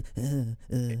meme,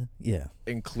 yeah,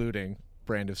 including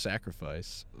Brand of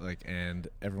Sacrifice, like, and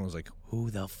everyone was like,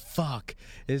 who the fuck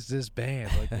is this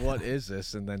band? Like, what is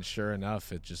this? And then sure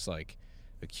enough, it just like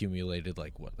accumulated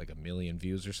like 1 million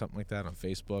views or something like that on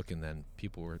Facebook, and then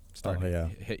people were starting to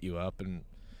hit you up. And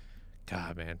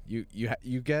God, man, you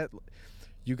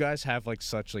guys have like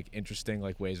such like interesting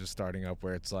like ways of starting up,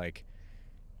 where it's like,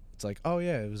 oh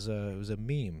yeah, it was a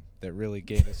meme that really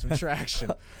gave us some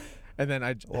traction. And then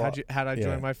how'd I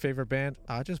join my favorite band?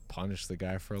 I just punished the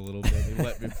guy for a little bit. He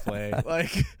let me play.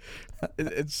 Like,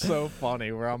 it's so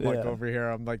funny where I'm like over here,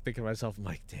 I'm like thinking to myself, I'm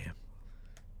like, damn,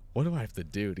 what do I have to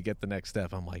do to get the next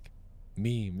step? I'm like,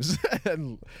 memes.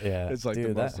 And it's like,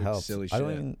 dude, the most like, silly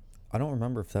shit. I don't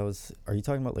remember if that was, are you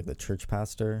talking about like the church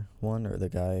pastor one, or the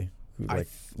guy who like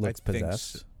looks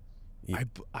possessed?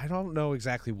 I don't know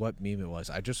exactly what meme it was.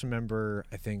 I just remember,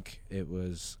 I think it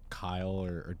was Kyle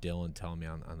or Dylan telling me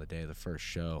on the day of the first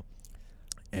show.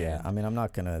 Yeah, I mean, I'm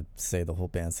not going to say the whole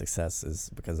band's success is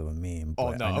because of a meme.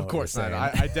 Oh, no, of course not.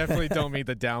 I definitely don't mean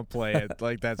to downplay it.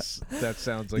 Like, that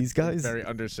sounds like these guys, very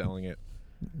underselling it.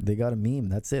 They got a meme.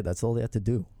 That's it. That's all they have to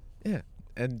do. Yeah.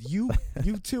 And you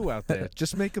too out there,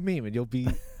 just make a meme and you'll be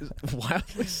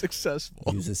wildly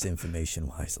successful. Use this information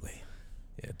wisely.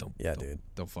 Yeah, dude.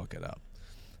 Don't fuck it up.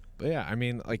 But yeah, I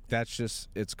mean, like, that's just,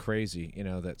 it's crazy,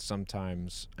 that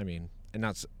sometimes, I mean, and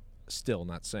still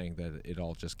not saying that it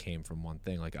all just came from one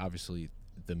thing. Like, obviously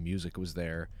the music was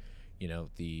there,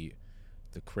 the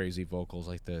crazy vocals,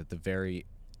 like the very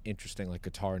interesting like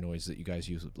guitar noise that you guys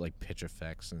use, like pitch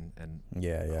effects and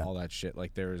all that shit.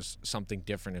 Like, there's something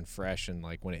different and fresh, and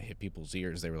like when it hit people's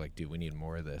ears, they were like, dude, we need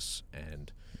more of this.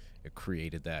 And it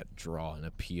created that draw and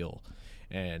appeal.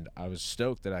 And I was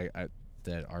stoked that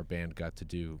that our band got to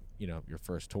do, your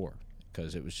first tour,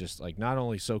 because it was just like not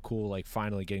only so cool, like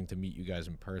finally getting to meet you guys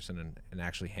in person and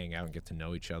actually hang out and get to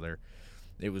know each other.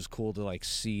 It was cool to like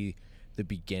see the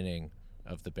beginning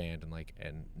of the band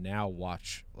and now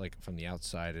watch like from the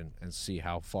outside and see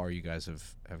how far you guys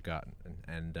have gotten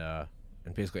and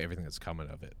basically everything that's coming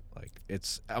of it. Like,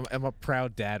 I'm a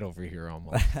proud dad over here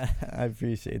almost. I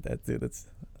appreciate that, dude. That's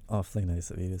awfully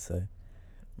nice of you to say.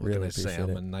 Really appreciate it.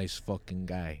 I'm a nice fucking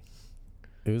guy.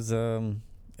 It was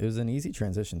it was an easy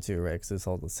transition too, right? Because it's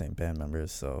all the same band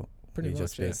members, so Pretty we much,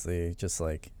 just yeah. basically just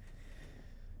like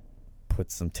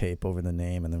put some tape over the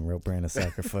name and then wrote Brand of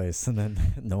Sacrifice, and then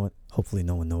hopefully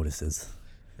no one notices.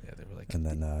 Yeah, they were like, And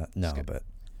then but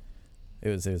it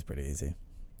was pretty easy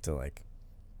to like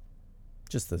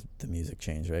just the music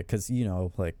change, right? Because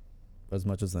like as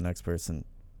much as the next person,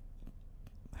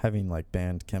 having like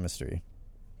band chemistry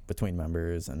between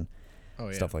members and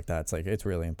stuff like that, it's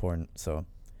really important. So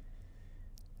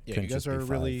yeah, you guys are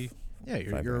really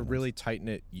you're a really tight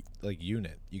knit like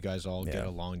unit. You guys all get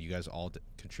along. You guys all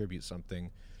contribute something,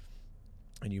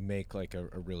 and you make like a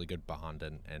really good bond.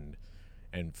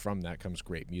 And from that comes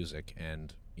great music.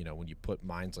 And when you put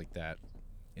minds like that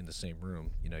in the same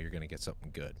room, you're gonna get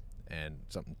something good and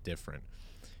something different.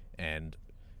 And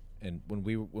when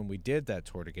we did that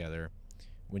tour together,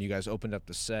 when you guys opened up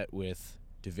the set with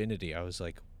Divinity, I was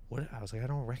like, what? I was like, I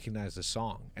don't recognize the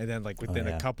song. And then like within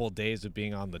a couple of days of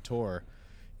being on the tour,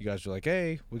 you guys were like,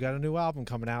 hey, we got a new album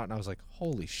coming out. And I was like,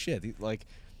 holy shit. Like,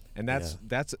 and that's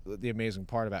the amazing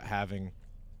part about having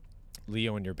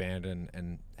Leo in your band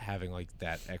and having like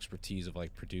that expertise of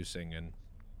like producing and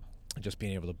just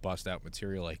being able to bust out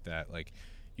material like that. Like,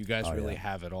 you guys really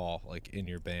have it all like in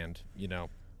your band. You don't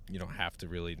have to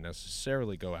really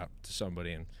necessarily go out to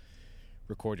somebody and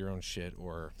record your own shit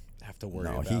or have to worry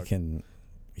about.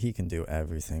 He can do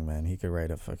everything, man. He could write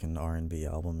a fucking R&B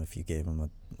album if you gave him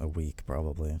a week,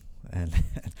 probably, and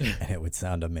it would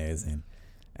sound amazing.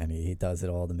 And he does it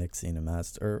all, the mixing and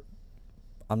master.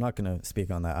 I'm not going to speak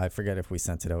on that. I forget if we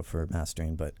sent it out for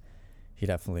mastering, but he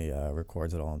definitely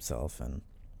records it all himself. And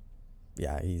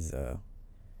yeah, he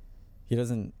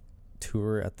doesn't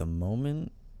tour at the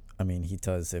moment. I mean, he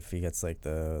does if he gets like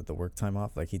the work time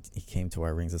off. Like he came to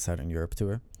our Rings of Saturn Europe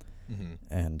tour,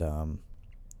 and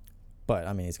but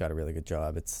I mean, he's got a really good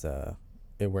job.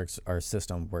 It works. Our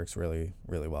system works really,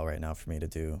 really well right now for me to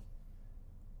do,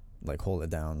 like, hold it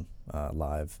down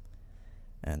live,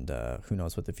 and who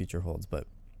knows what the future holds. But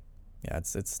yeah,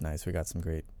 it's nice. We got some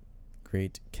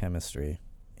great chemistry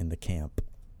in the camp.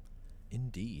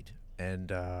 Indeed.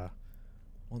 And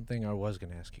one thing I was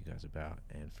going to ask you guys about,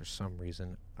 and for some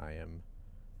reason I am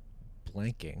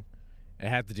blanking. It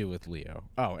had to do with Leo.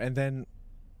 Oh, and then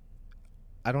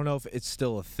I don't know if it's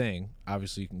still a thing.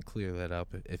 Obviously, you can clear that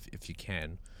up if you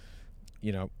can.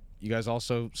 You guys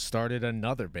also started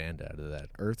another band out of that,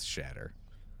 Earth Shatter.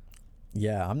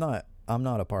 Yeah, I'm not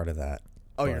a part of that.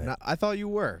 Oh, you're not? I thought you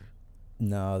were.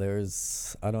 No,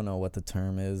 I don't know what the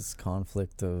term is,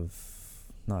 conflict of,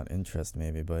 not interest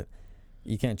maybe, but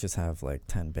you can't just have like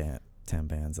 10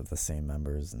 bands of the same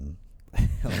members and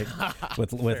like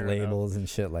with labels and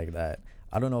shit like that.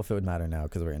 I don't know if it would matter now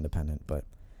because we're independent, but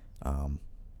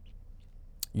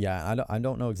yeah, I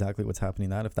don't know exactly what's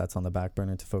happening if that's on the back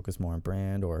burner to focus more on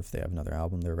brand or if they have another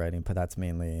album they're writing, but that's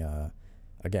mainly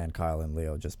again Kyle and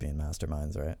Leo just being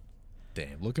masterminds, right?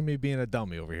 Damn, look at me being a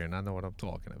dummy over here and I know what I'm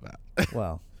talking about.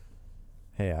 Well,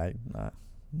 hey,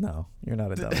 no, you're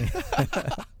not a dummy.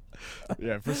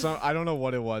 Yeah, I don't know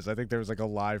what it was. I think there was like a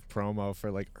live promo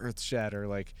for like Earth Shatter,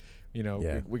 like,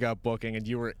 we got booking and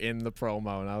you were in the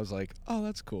promo and I was like, oh,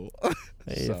 that's cool.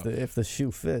 Hey, so, if the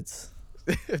shoe fits.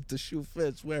 If the shoe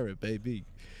fits, wear it, baby.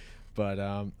 But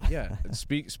yeah,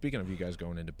 speaking of you guys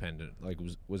going independent, like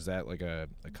was that like a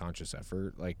conscious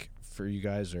effort like for you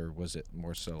guys, or was it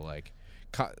more so like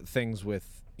things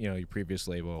with your previous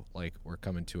label like were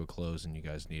coming to a close and you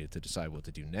guys needed to decide what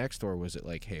to do next, or was it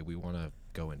like, hey, we want to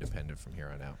go independent from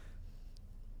here on out?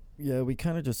 Yeah, we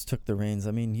kind of just took the reins.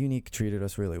 I mean, Unique treated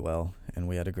us really well and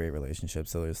we had a great relationship,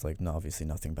 so there's like obviously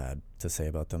nothing bad to say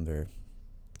about them. They're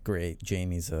great.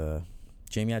 Jamie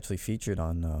actually featured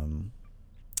on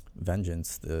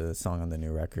Vengeance, the song on the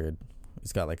new record.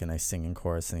 He's got like a nice singing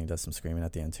chorus and he does some screaming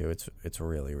at the end too. It's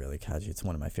really, really catchy. It's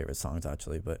one of my favorite songs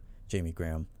actually. But Jamie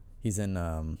Graham, he's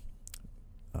in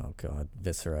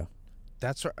Viscera.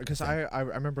 That's right, because I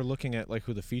remember looking at like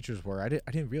who the features were. I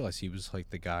didn't realize he was like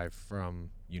the guy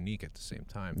from Unique at the same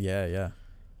time. Yeah,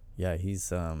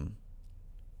 he's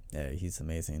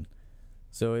amazing.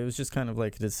 So it was just kind of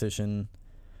like a decision.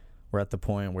 We're at the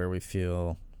point where we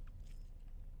feel,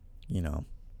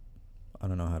 I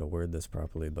don't know how to word this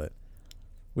properly, but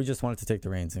we just wanted to take the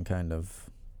reins and kind of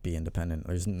be independent.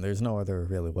 There's no other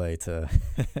really way to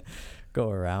go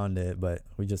around it, but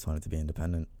we just wanted to be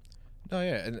independent. No,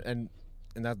 yeah, and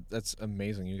that's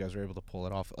amazing. You guys were able to pull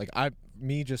it off. Like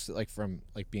just like from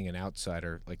like being an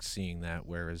outsider, like seeing that,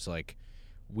 whereas like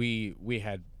we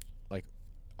had like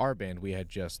our band, we had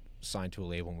just signed to a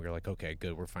label and we were like, okay,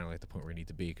 good, we're finally at the point where we need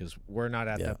to be, because we're not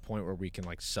at that point where we can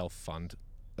like self-fund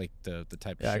like the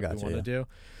type of Yeah, I shit we got want you, to do.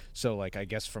 So like I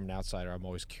guess from an outsider, I'm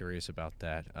always curious about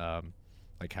that.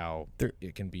 Like how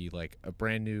it can be like a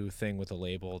brand new thing with a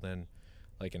label, then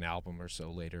like an album or so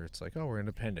later, it's like, oh, we're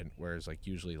independent. Whereas like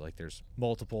usually like there's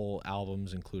multiple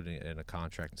albums included in a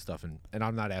contract and stuff. And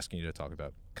I'm not asking you to talk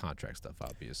about contract stuff,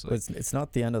 obviously. Well, it's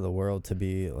not the end of the world to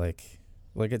be like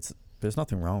it's, there's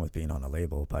nothing wrong with being on a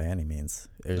label by any means.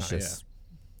 There's just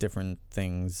different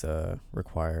things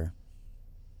require,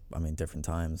 I mean, different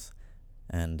times.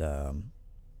 And,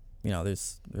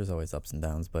 there's always ups and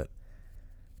downs, but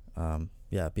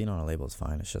yeah, being on a label is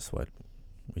fine. It's just what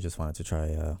we just wanted to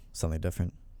try something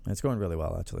different. And it's going really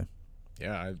well, actually.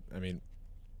 Yeah, I mean,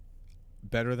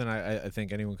 better than I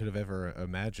think anyone could have ever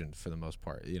imagined for the most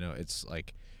part. It's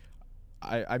like,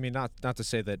 I mean, not to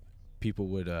say that people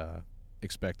would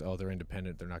expect, oh, they're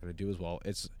independent, they're not going to do as well.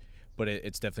 But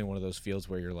it's definitely one of those fields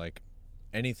where you're like,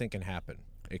 anything can happen.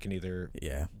 It can either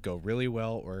go really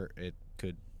well or it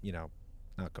could,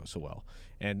 not go so well.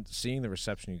 And seeing the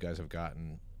reception you guys have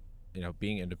gotten,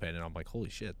 being independent, I'm like, holy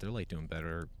shit, they're like doing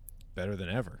better than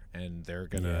ever, and they're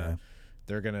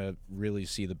gonna really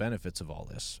see the benefits of all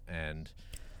this, and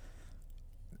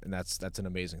that's an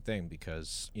amazing thing,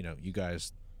 because you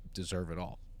guys deserve it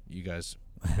all. You guys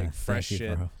make fresh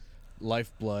shit. Bro.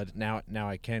 Lifeblood. Now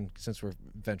I can, since we're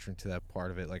venturing to that part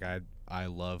of it, like I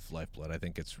love Lifeblood. I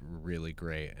think it's really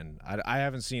great, and I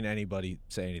haven't seen anybody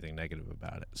say anything negative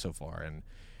about it so far,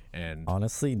 and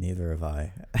honestly, neither have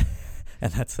I.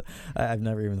 And I've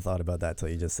never even thought about that till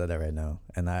you just said that right now,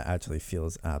 and that actually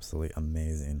feels absolutely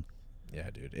amazing. Yeah,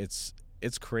 dude, it's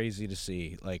crazy to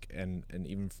see, like, and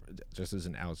even just as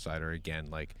an outsider,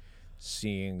 again, like,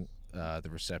 seeing the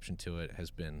reception to it has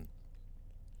been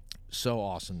so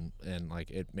awesome, and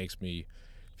like it makes me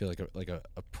feel like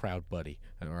a proud buddy,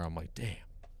 or I'm like, damn,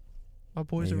 my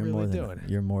boys are really doing it.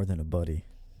 You're more than a buddy.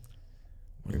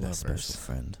 We're You're that lovers. special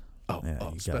friend.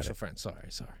 Oh, special friend. Sorry.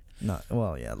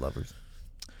 Lovers.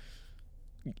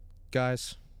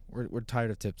 Guys, we're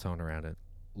tired of tiptoeing around it.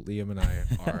 Liam and I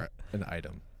are an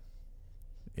item.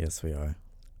 Yes, we are.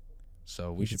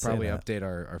 So we should probably update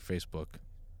our Facebook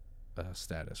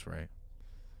status, right?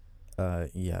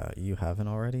 Yeah, you haven't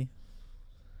already?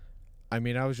 I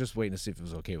mean, I was just waiting to see if it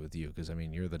was okay with you, because I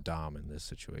mean, you're the dom in this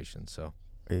situation. So,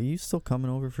 are you still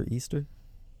coming over for Easter?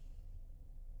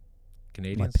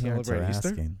 Canadians celebrate Easter?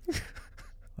 Asking.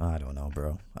 I don't know,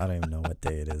 bro. I don't even know what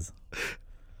day it is.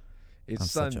 I'm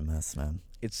such a mess, man.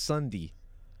 It's Sunday,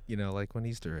 like when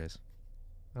Easter is,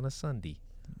 on a Sunday.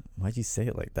 Why'd you say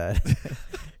it like that?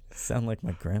 Sound like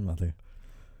my grandmother.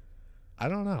 I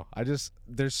don't know.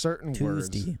 There's certain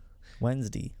Tuesday, words.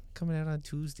 Wednesday. Coming out on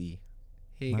Tuesday.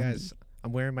 Hey, guys,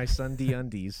 I'm wearing my Sunday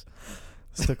undies.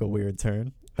 This took a weird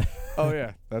turn. Oh,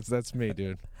 yeah. That's me,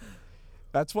 dude.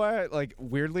 That's why, like,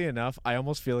 weirdly enough, I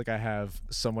almost feel like I have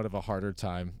somewhat of a harder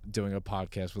time doing a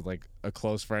podcast with, like, a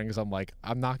close friend, because I'm like,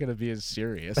 I'm not going to be as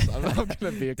serious. I'm not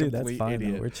going to be a dude, complete that's fine,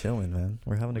 idiot. We're chilling, man.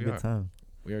 We're having a good time.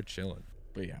 We are chilling.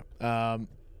 But, yeah.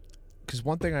 Because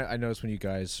one thing I noticed when you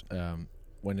guys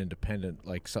went independent,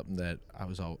 like, something that I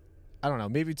don't know,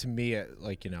 maybe to me,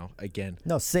 like, again.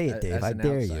 No, say it, Dave. I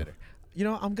dare outsider, you.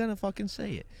 I'm going to fucking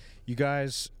say it. You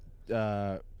guys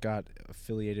got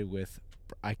affiliated with,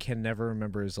 I can never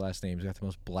remember his last name. He's got the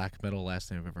most black metal last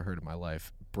name I've ever heard in my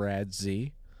life. Brad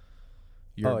Z.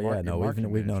 We've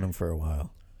known him for a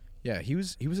while. Yeah, he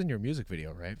was in your music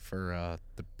video, right? For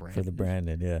the Brandon. For the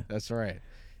Brandon, yeah. That's right.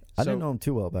 I didn't know him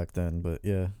too well back then, but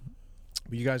yeah.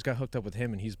 But you guys got hooked up with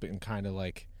him, and he's been kind of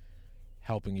like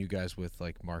helping you guys with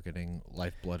like marketing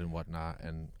Lifeblood and whatnot,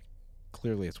 and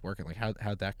clearly it's working. Like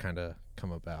how'd that kind of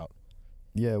come about?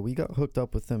 Yeah, we got hooked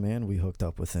up with him, and we hooked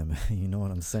up with him. You know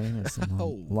what I'm saying? There's some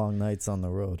long nights on the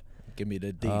road. Give me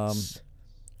the deets.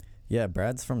 Yeah,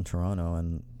 Brad's from Toronto,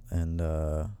 and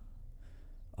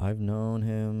I've known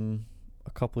him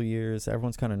a couple years.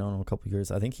 Everyone's kind of known him a couple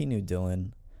years. I think he knew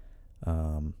Dylan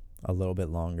a little bit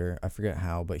longer. I forget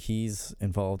how, but he's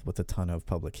involved with a ton of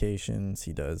publications.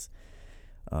 He does.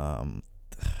 I'm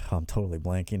totally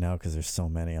blanking now because there's so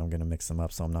many. I'm gonna mix them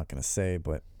up, so I'm not gonna say.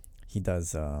 But he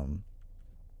does.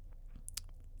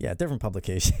 Yeah, different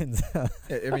publications.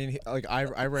 I mean,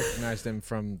 I recognized him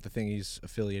from the thing he's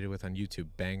affiliated with on YouTube,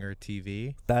 Banger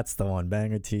TV. That's the one,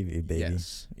 Banger TV, baby.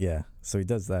 Yes. Yeah, so he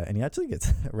does that, and he actually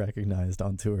gets recognized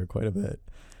on tour quite a bit,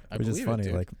 which is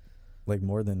funny. Like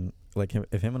more than like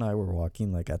if him and I were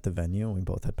walking like at the venue and we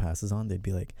both had passes on, they'd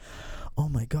be like, "Oh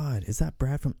my God, is that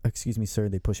Brad from?" Excuse me, sir.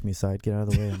 They push me aside. Get out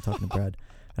of the way. I'm talking to Brad,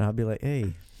 and I'd be like,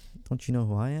 "Hey, don't you know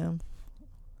who I am?"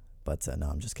 But no,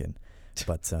 I'm just kidding.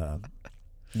 But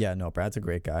yeah, no, Brad's a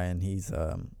great guy, and he's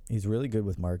really good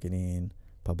with marketing,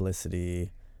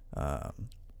 publicity.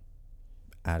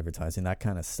 advertising, that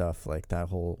kind of stuff, like that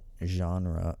whole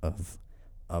genre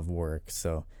of work.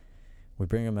 So we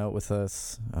bring him out with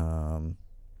us.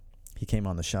 He came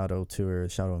on the Shadow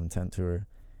of Intent tour.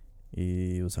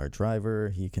 He was our driver.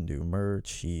 He can do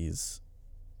merch. He's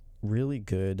really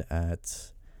good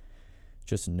at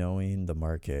just knowing the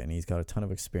market, and he's got a ton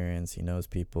of experience. He knows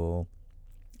people,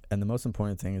 and the most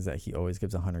important thing is that he always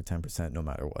gives 110% no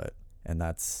matter what, and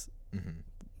that's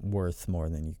worth more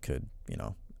than you could,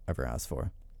 ever ask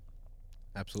for.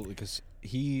 Absolutely, because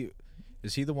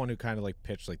is he the one who kind of like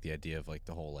pitched like the idea of like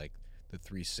the whole like the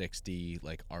 360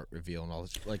 like art reveal and all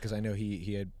this, like, because I know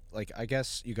he had, like, I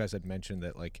guess you guys had mentioned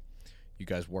that like you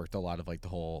guys worked a lot of like the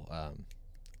whole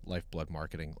Lifeblood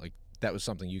marketing, like that was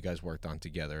something you guys worked on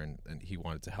together, and he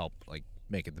wanted to help like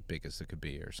make it the biggest it could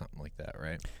be or something like that,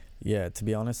 right? Yeah, to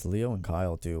be honest, Leo and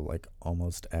Kyle do like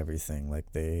almost everything.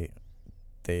 Like they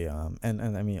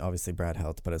and I mean, obviously Brad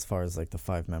helped, but as far as like the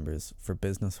 5 members, for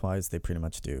business wise, they pretty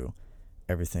much do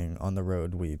everything. On the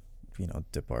road, we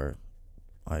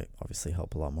I obviously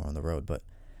help a lot more on the road, but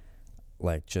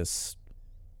like just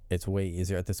it's way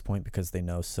easier at this point because they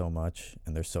know so much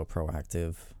and they're so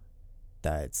proactive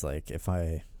that it's like if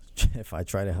I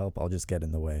try to help, I'll just get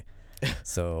in the way.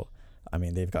 So I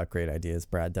mean, they've got great ideas.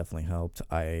 Brad definitely helped.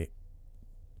 I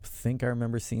think I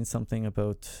remember seeing something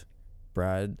about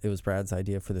Brad. It was Brad's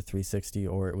idea for the 360,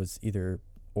 or it was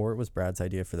Brad's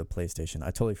idea for the PlayStation. I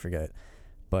totally forget.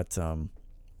 But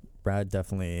Brad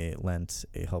definitely lent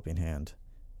a helping hand,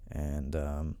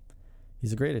 and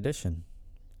he's a great addition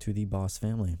to the Boss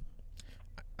family.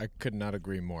 I could not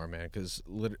agree more, man, because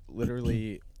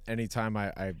literally anytime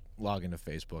I log into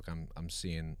Facebook, I'm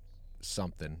seeing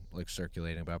something like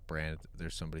circulating about Brand.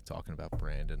 There's somebody talking about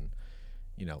Brand, and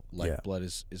Lifeblood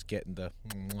is getting the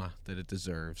mwah that it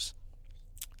deserves.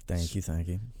 Thank you.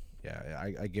 Yeah,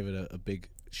 I give it a big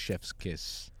chef's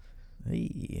kiss.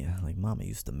 Hey, like Mama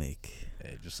used to make.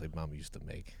 Hey, just like Mama used to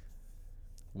make.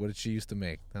 What did she used to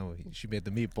make? No, she made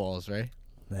the meatballs, right?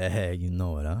 Hey, you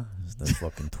know it, huh? It's the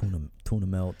fucking tuna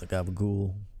melt, the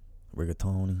gabagool,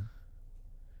 rigatoni,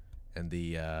 and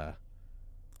the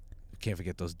can't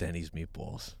forget those Denny's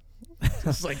meatballs.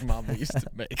 Just like Mama used to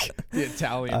make the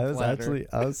Italian platter.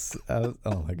 I was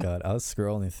oh my god, I was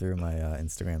scrolling through my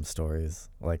Instagram stories,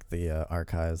 like the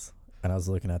archives, and I was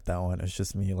looking at that one. It's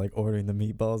just me like ordering the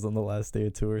meatballs on the last day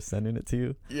of tour, sending it to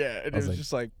you. Yeah, and it was like,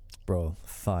 just like, bro,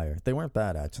 fire. They weren't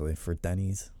bad actually for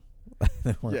Denny's.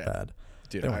 They weren't bad.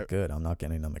 Dude, they weren't good. I'm not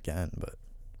getting them again, but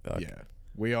God. Yeah,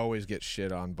 we always get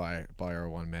shit on by our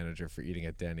one manager for eating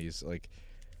at Denny's. Like,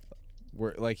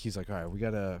 we're like, he's like, all right, we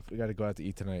gotta go out to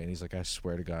eat tonight, and he's like, I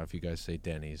swear to God, if you guys say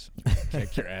Denny's,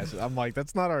 kick your ass. I'm like,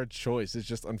 that's not our choice. It's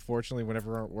just unfortunately,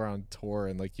 whenever we're on tour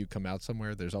and like you come out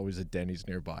somewhere, there's always a Denny's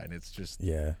nearby, and it's just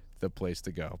the place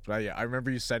to go. But I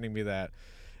remember you sending me that.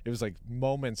 It was like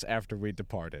moments after we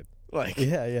departed. Like,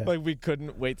 like we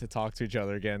couldn't wait to talk to each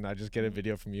other again. I just get a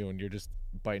video from you, and you're just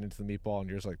biting into the meatball, and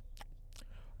you're just like,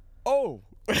 oh.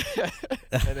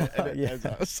 and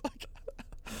I was like,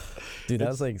 dude, that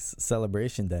was like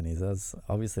celebration Denny's. That was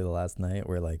obviously the last night.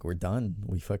 We're like, we're done.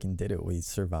 We fucking did it. We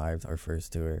survived our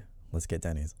first tour. Let's get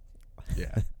Denny's.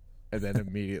 Yeah. And then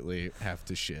immediately have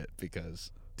to shit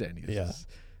because Denny's is,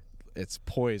 it's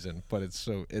poison, but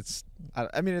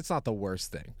I mean, it's not the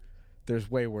worst thing.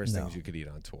 There's way worse things you could eat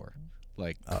on tour.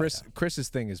 Like Chris's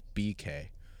thing is BK.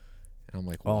 And I'm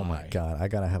like, why? Oh my God. I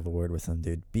gotta have a word with him,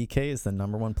 dude. BK is the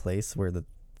number one place where the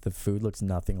food looks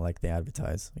nothing like they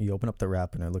advertise. You open up the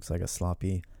wrap and it looks like a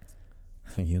sloppy,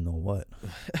 you know what.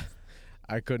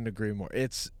 I couldn't agree more.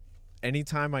 It's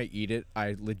anytime I eat it,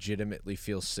 I legitimately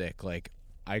feel sick. Like,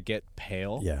 I get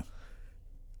pale. Yeah.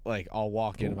 Like, I'll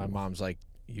walk in and my mom's like,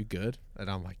 you good?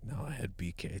 And I'm like, no, I had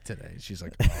BK today. And she's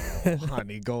like, oh,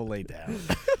 honey, go lay down.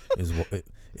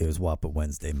 It was Whopper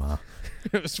Wednesday, Ma.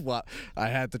 It was what I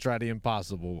had to try the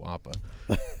impossible Whopper.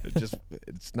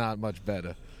 It's not much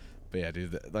better. But yeah,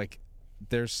 dude, like,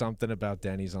 there's something about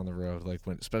Denny's on the road, like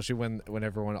especially when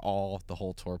everyone, the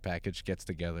whole tour package gets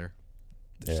together.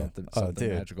 There's something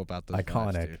magical about those.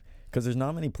 Iconic, because there's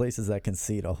not many places that can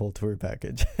seat a whole tour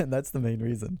package, and that's the main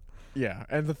reason. Yeah,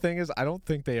 and the thing is, I don't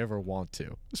think they ever want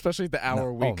to, especially the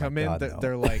hour we come in.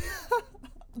 They're like,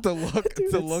 the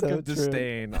look of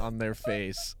disdain on their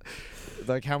face.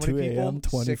 Like, how many 2 people?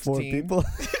 24 16? people.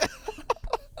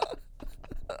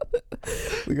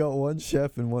 We got one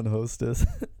chef and one hostess.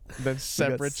 Then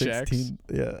separate checks.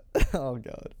 Yeah. Oh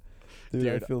God, dude,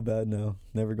 I feel bad now.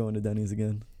 Never going to Denny's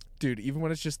again. Dude, even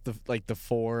when it's just the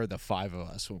 5 of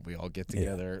us when we all get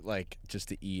together, like just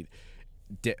to eat,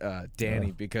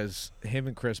 Danny, because him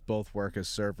and Chris both work as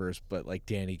servers, but like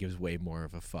Danny gives way more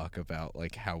of a fuck about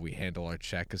like how we handle our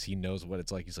check because he knows what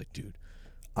it's like. He's like, dude,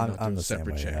 we're not doing the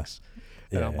separate same way, checks.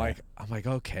 Yeah. And I'm like,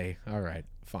 okay, all right,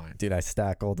 fine. Dude, I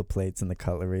stack all the plates and the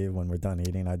cutlery when we're done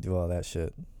eating. I do all that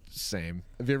shit. Same.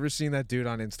 Have you ever seen that dude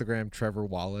on Instagram, Trevor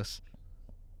Wallace?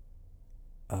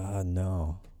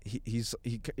 No. He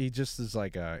just is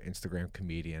like a Instagram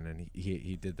comedian, and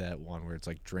he did that one where it's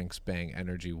like drinks Bang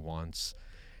Energy once,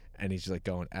 and he's just like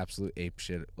going absolute ape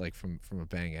shit like from a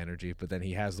Bang Energy. But then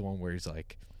he has the one where he's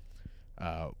like,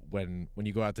 when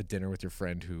you go out to dinner with your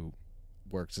friend who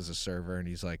works as a server, and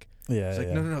he's like,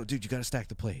 no, dude, you got to stack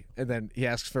the plate. And then he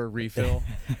asks for a refill,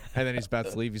 and then he's about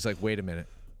to leave. He's like, wait a minute,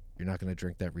 you're not gonna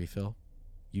drink that refill?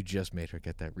 You just made her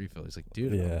get that refill. He's like,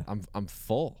 dude, I'm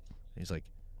full. And he's like,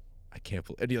 I can't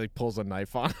believe, and he like pulls a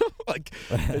knife on him. Like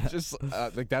it's just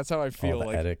like that's how I feel. All the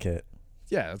like etiquette.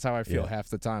 Yeah, that's how I feel half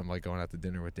the time, like going out to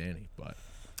dinner with Danny. But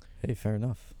hey, fair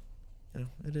enough. You know,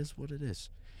 it is what it is.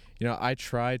 You know, I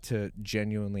try to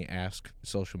genuinely ask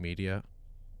social media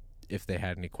if they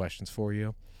had any questions for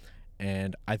you,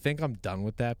 and I think I'm done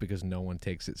with that because no one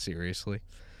takes it seriously,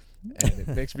 and it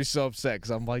makes me so upset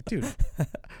because I'm like, dude,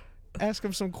 ask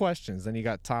him some questions. Then you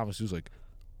got Thomas who's like,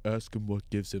 ask him what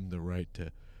gives him the right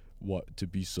to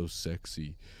be so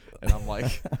sexy, and I'm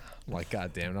like,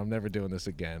 God damn it, I'm never doing this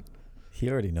again. He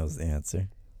already knows the answer.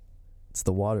 It's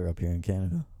the water up here in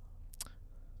Canada.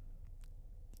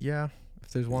 Yeah,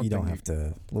 if there's one you thing don't have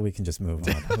to. Well, we can just move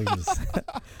on. We can just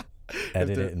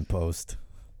edit it and post.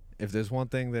 If there's one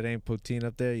thing that ain't poutine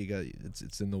up there, you got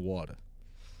it's in the water.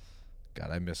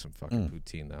 God, I miss some fucking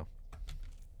poutine though.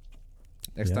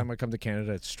 Next time I come to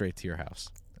Canada, it's straight to your house.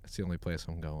 That's the only place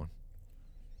I'm going.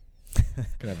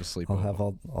 Can have a sleepover. I'll have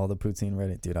all the poutine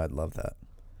ready. Dude, I'd love that.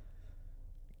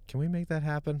 Can we make that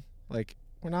happen? Like,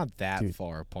 we're not that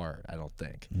far apart, I don't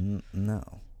think. No.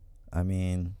 I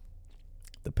mean,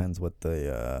 depends what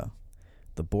the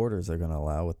borders are going to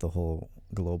allow with the whole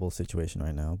global situation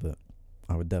right now, but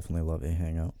I would definitely love a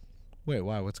hangout. Wait,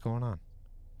 why? What's going on?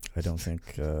 I don't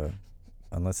think,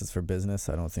 unless it's for business,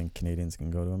 I don't think Canadians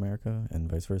can go to America and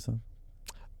vice versa.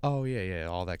 Oh, yeah,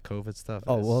 all that COVID stuff.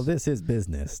 Oh, well, this is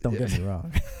business. Don't get me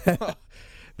wrong.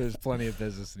 There's plenty of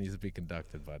business that needs to be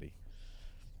conducted, buddy.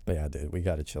 But yeah, dude, we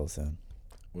got to chill soon.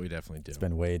 We definitely do. It's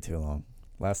been way too long.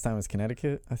 Last time was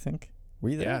Connecticut, I think. Were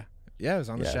you there? Yeah, it was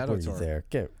on the Shadow Tour. There.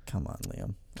 Come on,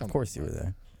 Liam. Of course you were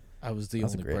there. I was the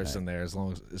only person there as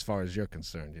far as you're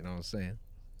concerned, you know what I'm saying?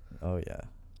 Oh, yeah.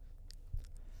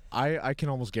 I can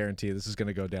almost guarantee this is going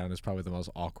to go down as probably the most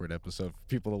awkward episode for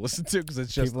people to listen to because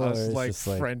it's just us like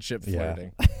friendship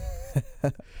flirting.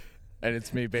 And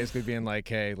it's me basically being like,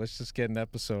 hey, let's just get an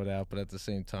episode out, but at the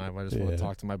same time, I just want to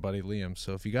talk to my buddy Liam.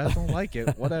 So if you guys don't like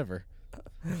it, whatever.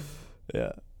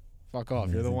 Yeah. Fuck off.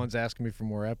 Amazing. You're the ones asking me for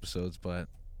more episodes, but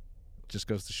it just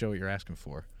goes to show what you're asking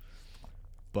for.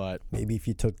 But maybe if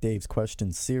you took Dave's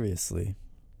questions seriously.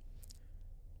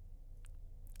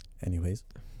 Anyways.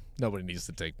 Nobody needs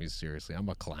to take me seriously. I'm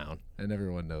a clown, and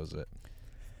everyone knows it.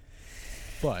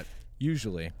 But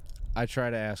usually, I try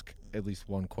to ask at least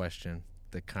one question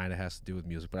that kind of has to do with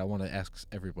music, but I want to ask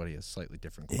everybody a slightly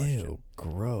different question. Ew,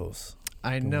 gross.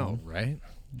 I know, right?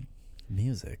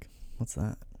 Music. What's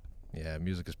that? Yeah,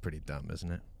 music is pretty dumb,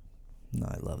 isn't it? No,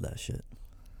 I love that shit.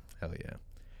 Hell yeah.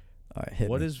 All right, hit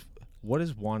me. What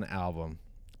is one album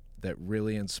that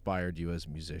really inspired you as a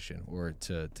musician or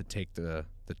to take the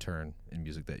turn in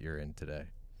music that you're in today?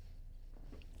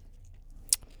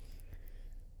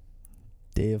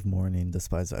 Day of Mourning,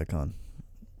 Despise Icon.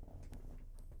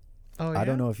 Oh, yeah? I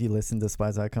don't know if you listen to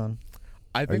Despise Icon.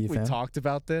 I think we talked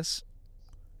about this.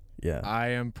 Yeah. I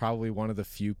am probably one of the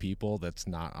few people that's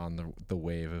not on the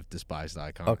wave of Despised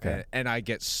Icon. Okay. And I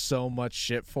get so much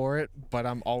shit for it, but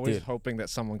I'm always hoping that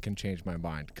someone can change my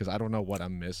mind because I don't know what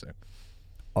I'm missing.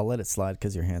 I'll let it slide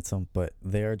because you're handsome, but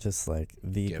they're just like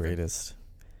the greatest.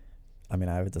 I mean,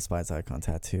 I have a Despised Icon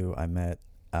tattoo. I met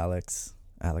Alex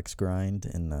Grind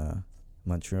in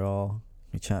Montreal.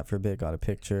 We chat for a bit, got a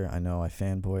picture. I know I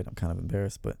fanboyed. I'm kind of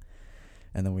embarrassed, but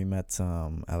and then we met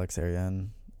Alex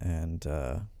Ariane, and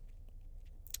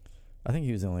I think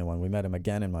he was the only one. We met him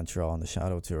again in Montreal on the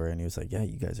Shadow Tour, and he was like, "Yeah,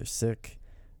 you guys are sick.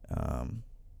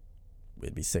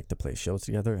 We'd be sick to play shows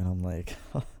together." And I'm like,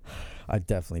 I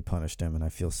definitely punished him, and I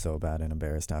feel so bad and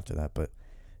embarrassed after that. But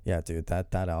yeah, dude,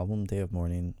 that album, Day of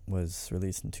Mourning, was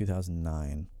released in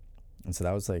 2009, and so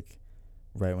that was like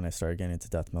right when I started getting into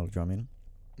death metal drumming.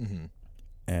 Mm-hmm.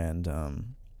 And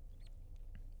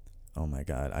oh my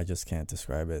god, I just can't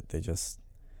describe it.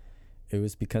 It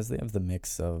was because they have the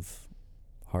mix of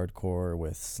hardcore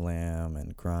with slam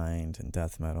and grind and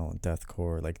death metal and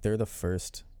deathcore. Like, they're the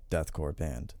first deathcore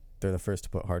band. They're the first to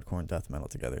put hardcore and death metal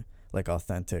together, like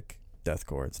authentic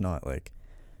deathcore. It's not like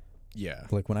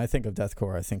when I think of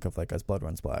deathcore, I think of like As Blood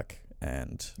Runs Black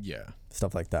and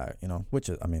stuff like that, you know, which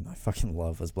is, I mean, I fucking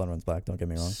love As Blood Runs Black, don't get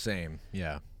me wrong. Same.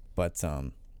 Yeah. But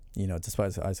you know,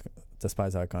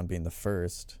 Despise Icon being the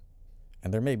first,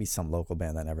 and there may be some local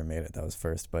band that never made it that was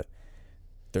first, but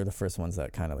they're the first ones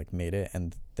that kind of like made it,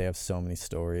 and they have so many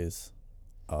stories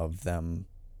of them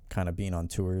kind of being on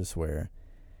tours where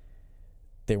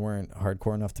they weren't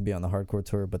hardcore enough to be on the hardcore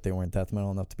tour, but they weren't death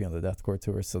metal enough to be on the deathcore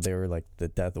tour. So they were like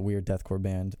the weird deathcore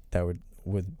band that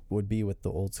would be with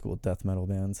the old school death metal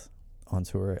bands on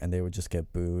tour, and they would just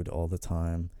get booed all the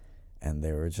time, and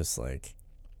they were just like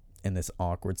in this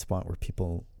awkward spot where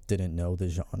people didn't know the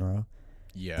genre.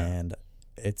 Yeah. And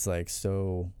it's like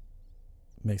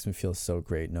makes me feel so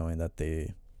great knowing that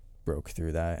they broke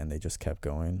through that and they just kept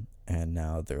going, and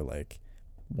now they're like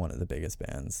one of the biggest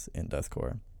bands in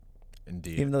deathcore.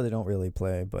 Indeed. Even though they don't really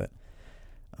play, but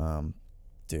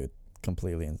dude,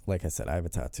 completely, like I said, I have a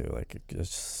tattoo, like,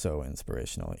 it's so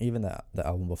inspirational. Even the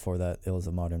album before that, Ills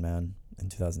of Modern Man in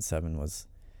 2007 was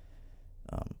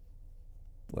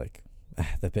like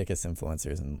the biggest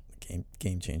influencers and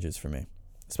game changers for me,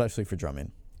 especially for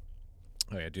drumming.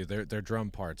 Oh yeah, dude, their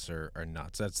drum parts are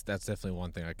nuts. That's definitely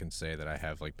one thing I can say that I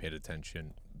have like paid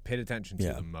attention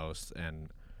to the most, and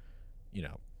you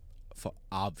know,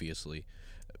 obviously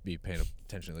be paying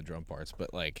attention to the drum parts.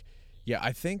 But like, yeah,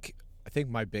 I think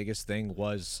my biggest thing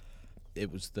was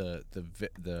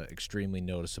the extremely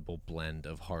noticeable blend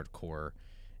of hardcore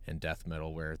and death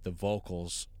metal, where the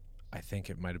vocals, I think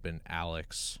it might have been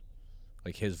Alex,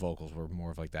 like his vocals were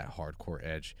more of like that hardcore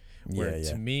edge, where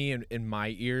to me in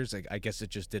my ears, like, I guess it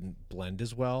just didn't blend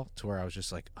as well, to where I was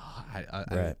just like, oh,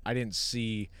 I didn't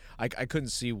see, I couldn't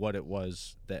see what it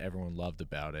was that everyone loved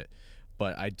about it.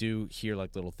 But I do hear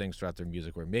like little things throughout their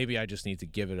music where maybe I just need to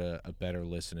give it a better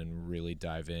listen and really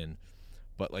dive in.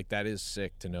 But like, that is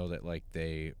sick to know that like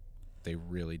they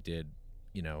really did,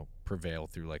 you know, prevail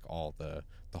through like all the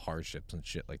hardships and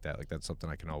shit like that. Like, that's something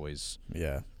I can always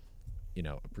you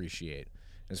know, appreciate,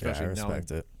 especially knowing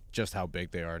just how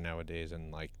big they are nowadays,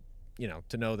 and like, you know,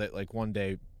 to know that like one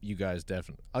day you guys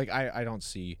definitely, like, I don't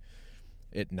see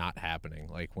it not happening.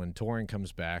 Like, when touring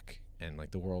comes back and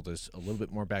like the world is a little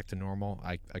bit more back to normal,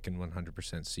 I can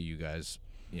 100% see you guys,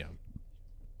 you know,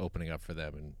 opening up for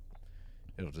them, and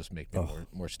it'll just make me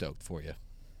more stoked for you.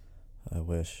 I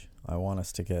wish. I want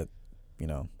us to get, you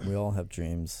know, we all have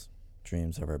dreams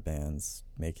of our bands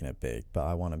making it big, but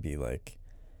I want to be like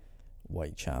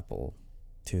Whitechapel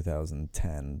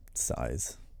 2010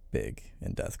 size big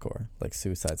in deathcore, like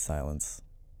Suicide Silence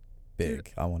big.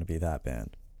 Dude, I want to be that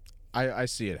band. I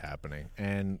see it happening,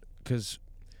 and because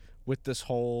with this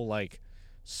whole like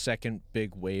second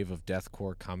big wave of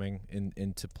deathcore coming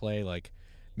into play, like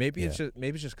maybe it's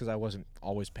just because I wasn't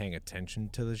always paying attention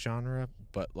to the genre,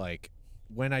 but like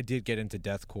when I did get into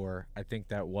deathcore, I think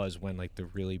that was when like the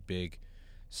really big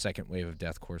second wave of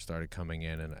deathcore started coming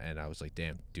in, and I was like,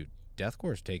 damn, dude,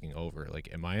 deathcore is taking over. Like,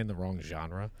 am I in the wrong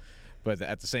genre? But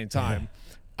at the same time,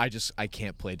 I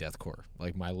can't play deathcore.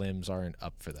 Like, my limbs aren't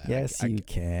up for that. Yes, you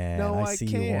can. No, I see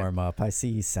you warm up. I see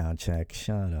you sound check.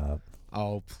 Shut up.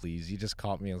 Oh, please. You just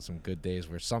caught me on some good days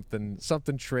where something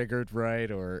triggered, right?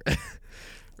 Or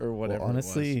or whatever. Well,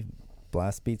 honestly,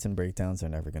 blast beats and breakdowns are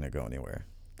never going to go anywhere.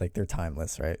 Like, they're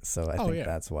timeless, right? So I think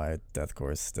that's why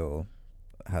deathcore still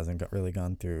hasn't really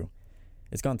gone through.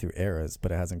 It's gone through eras,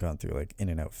 but it hasn't gone through like in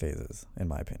and out phases, in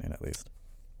my opinion, at least.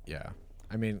 Yeah.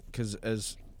 I mean, because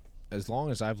as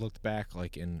long as I've looked back,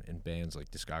 like in bands, like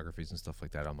discographies and stuff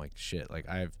like that, I'm like, shit, like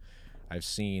I've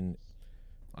seen,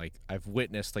 like, I've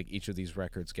witnessed like each of these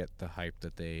records get the hype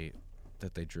that they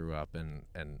drew up, and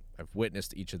I've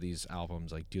witnessed each of these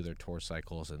albums like do their tour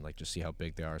cycles and like just see how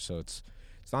big they are. So it's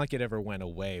not like it ever went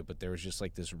away, but there was just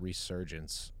like this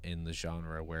resurgence in the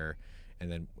genre where,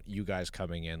 and then you guys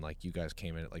coming in, like, you guys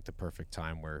came in at like the perfect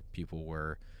time where people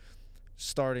were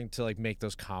starting to like make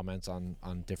those comments on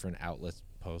different outlets,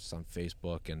 posts on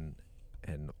Facebook and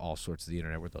all sorts of the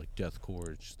internet, where they're like,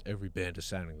 deathcore, just every band is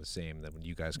sounding the same. And then when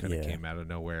you guys kind of came out of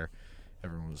nowhere,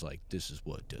 everyone was like, this is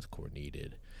what deathcore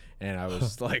needed. And I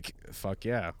was like, fuck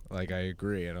yeah, like, I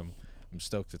agree, and I'm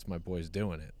stoked it's my boys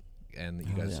doing it, and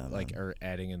you guys are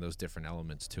adding in those different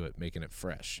elements to it, making it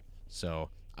fresh. So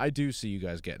I do see you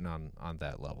guys getting on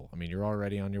that level. I mean, you're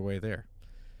already on your way there.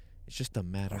 It's just a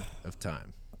matter of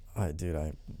time.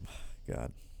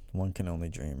 God, one can only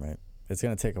dream, right? It's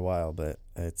going to take a while, but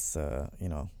it's, you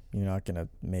know, you're not going to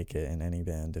make it in any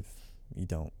band if you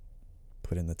don't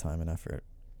put in the time and effort.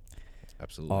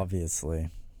 Absolutely. obviously.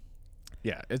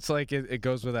 Yeah, it's like it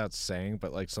goes without saying,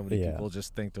 but like so many Yeah. people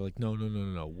just think they're like, no.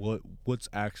 What's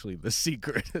actually the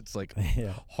secret? It's like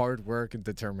Yeah. hard work and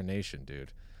determination,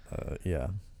 dude. Yeah.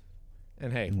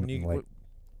 And hey,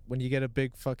 when you get a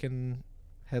big fucking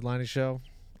headlining show,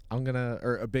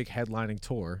 or a big headlining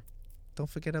tour, don't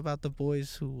forget about the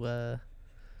boys who I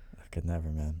could never,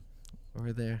 man.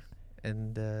 were there,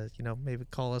 and maybe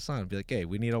call us on and be like, hey,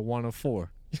 we need a 1 of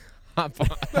 4. Hop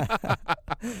on.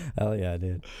 Hell yeah,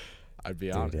 dude. I'd be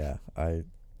Dude, honest. yeah.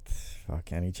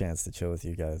 Fuck, any chance to chill with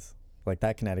you guys. Like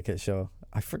that Connecticut show.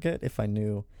 I forget if I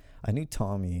knew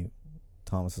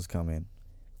Thomas was coming.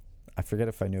 I forget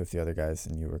if I knew if the other guys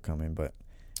and you were coming, but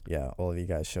yeah, all of you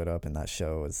guys showed up and that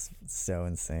show was so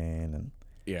insane, and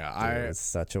Yeah, it was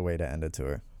such a way to end a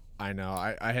tour. I know.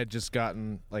 I had just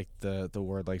gotten like the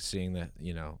word, like seeing that,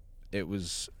 it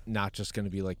was not just going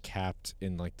to be like capped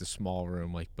in like the small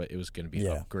room, like, but it was going to be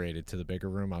upgraded to the bigger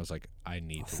room. I was like, I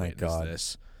need to witness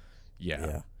this.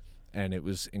 Yeah. And it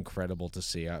was incredible to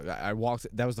see. I walked.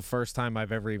 That was the first time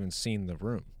I've ever even seen the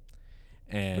room.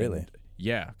 And Really?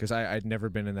 Yeah, because I'd never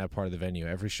been in that part of the venue.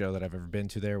 Every show that I've ever been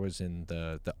to there was in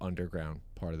the underground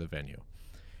part of the venue.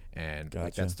 And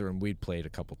like that's the room we'd played a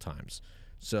couple times.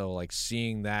 So like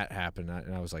seeing that happen,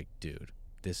 and I was like, dude,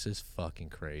 this is fucking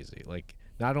crazy. Like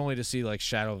not only to see like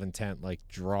Shadow of Intent like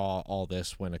draw all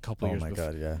this when a couple years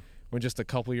when just a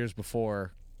couple years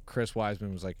before Chris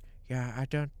Wiseman was like, yeah, I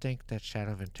don't think that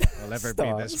Shadow of Intent will ever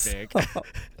be this big.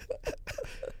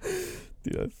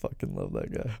 Dude, I fucking love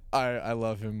that guy. I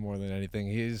love him more than anything.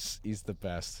 He's the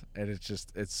best, and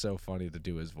it's so funny to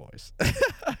do his voice.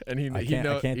 And I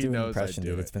can't do an impression,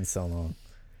 dude. It's been so long.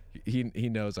 He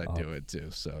knows I do it too.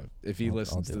 So if he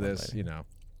listens to this, you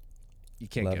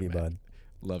can't love get you, mad. bud.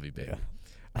 Love you, baby.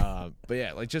 Yeah. But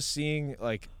yeah, like just seeing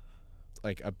like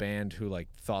a band who like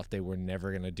thought they were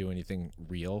never gonna do anything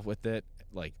real with it,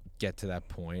 like get to that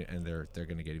point, and they're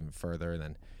gonna get even further, and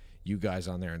then you guys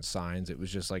on there in Signs, it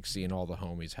was just like seeing all the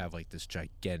homies have like this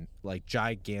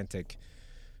gigantic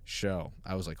show.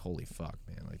 I was like, holy fuck,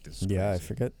 man, like this is crazy. I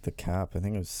forget the cap. I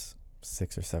think it was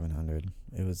 600 or 700.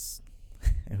 It was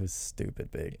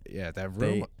stupid big. Yeah, that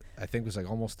room I think was like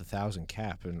almost 1,000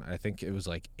 cap, and I think it was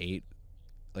like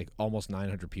almost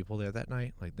 900 people there that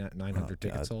night, like 900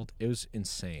 tickets sold. It was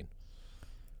insane.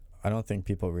 I don't think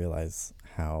people realize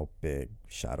how big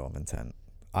Shadow of Intent.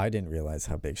 I didn't realize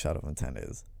how big Shadow of Intent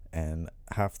is. And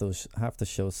half the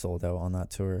shows sold out on that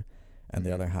tour, and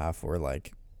the other half were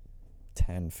like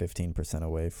 10-15%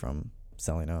 away from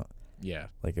selling out. Yeah,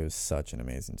 like it was such an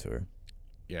amazing tour.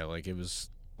 Yeah, like it was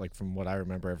like, from what I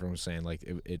remember, everyone was saying like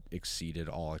it exceeded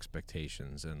all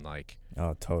expectations, and like,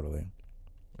 oh, totally,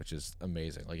 which is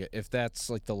amazing. Like if that's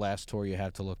like the last tour you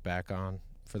have to look back on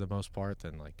for the most part,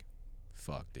 then like,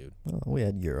 fuck, dude. Well, we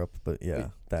had Europe, but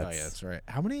that's right.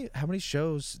 How many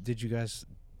shows did you guys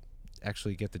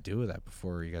actually get to do with that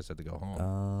before you guys had to go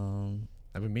home?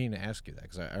 I've been meaning to ask you that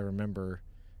because I remember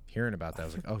hearing about that. I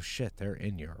was like, oh shit, they're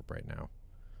in Europe right now.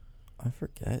 I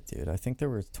forget, dude. I think there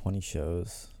were 20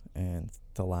 shows, and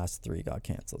the last 3 got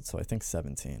canceled, so I think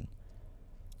 17.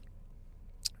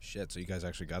 Shit, so you guys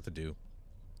actually got to do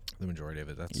the majority of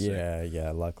it. That's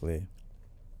sick. Luckily.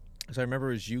 So I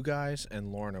remember it was you guys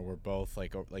and Lorna were both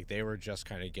like they were just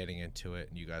kind of getting into it,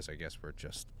 and you guys, I guess, were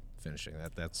just finishing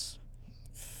that. That's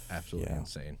absolutely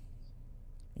insane.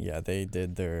 Yeah, they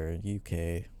did their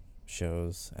UK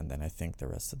shows, and then I think the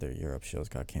rest of their Europe shows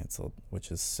got canceled,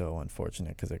 which is so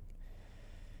unfortunate because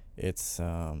it's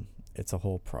a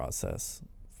whole process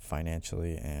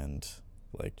financially and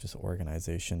like just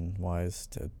organization wise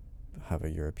to have a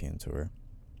European tour,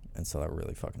 and so that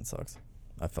really fucking sucks.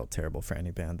 I felt terrible for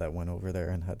any band that went over there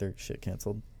and had their shit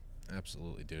canceled.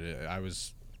 Absolutely, dude. I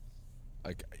was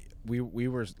like, we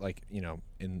were like,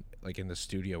 in the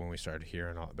studio when we started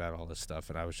hearing about all this stuff,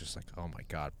 and I was just like, oh my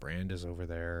god, Brand is over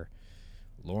there,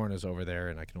 Lauren is over there,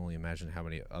 and I can only imagine how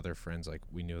many other friends like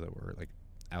we knew that were like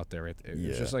out there. It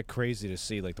was just like crazy to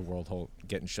see like the world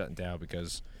getting shut down,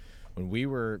 because we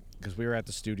were at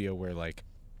the studio where like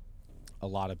a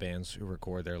lot of bands who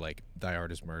record their like Die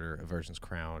Artist Murder, Aversion's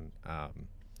Crown,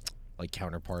 like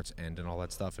Counterparts End and all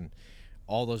that stuff, and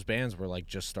all those bands were like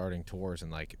just starting tours,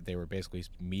 and like they were basically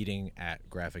meeting at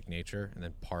Graphic Nature and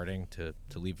then parting to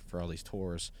leave for all these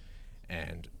tours.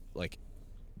 And like,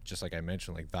 just like I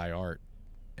mentioned, like Thy Art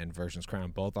and Version's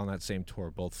Crown, both on that same tour,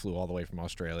 both flew all the way from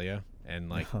Australia and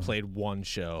like played one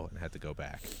show and had to go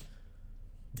back.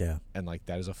 Yeah. And like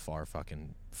that is a far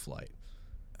fucking flight.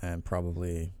 And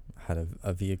probably had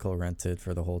a vehicle rented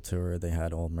for the whole tour. They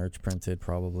had all merch printed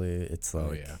probably. It's like,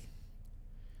 oh yeah.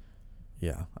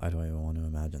 Yeah, I don't even want to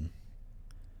imagine.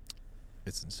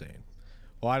 It's insane.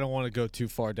 Well, I don't want to go too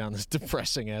far down this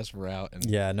depressing ass route. And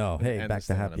Yeah, no. Hey, end back this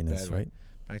to thing on a happiness, bad way. right?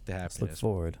 Back to Let's look happiness.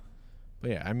 forward.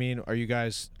 But yeah, I mean, are you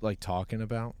guys like talking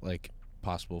about like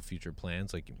possible future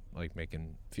plans, like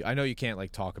making? I know you can't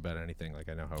like talk about anything. Like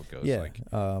I know how it goes. Yeah. Like,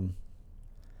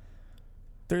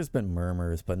 There's been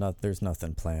murmurs, but there's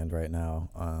nothing planned right now.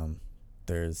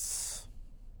 There's,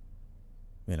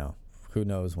 who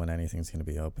knows when anything's going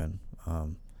to be open.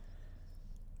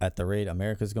 At the rate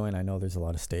America's going, I know there's a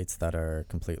lot of states that are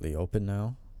completely open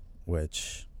now,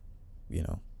 which,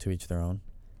 to each their own.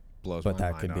 blows But my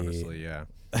that mind, could be- honestly. Yeah,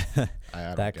 I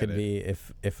don't That get could it. be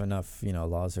if enough,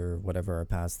 laws or whatever are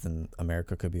passed, then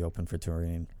America could be open for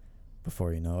touring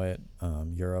before you know it.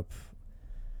 Europe,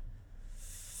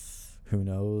 who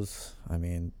knows? I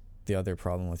mean, the other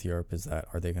problem with Europe is that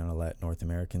are they going to let North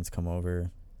Americans come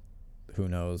over? Who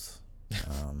knows?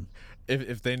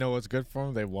 If they know what's good for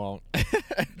them, they won't.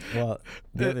 Well,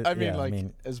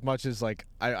 as much as like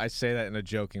I say that in a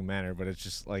joking manner, but it's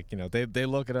just like they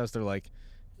look at us, they're like,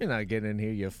 "You're not getting in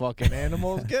here, you fucking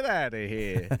animals! Get out of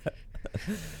here!"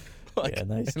 Yeah,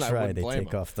 nice and I try. wouldn't They blame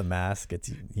take 'em. off the mask.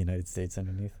 It's United States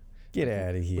underneath. Get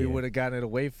out of here. We would have gotten it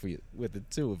away with it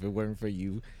too if it weren't for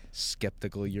you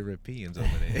skeptical Europeans over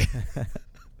there.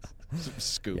 Some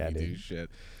Scooby-Doo dude. shit.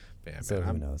 Man, So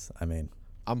who knows? I mean,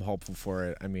 I'm hopeful for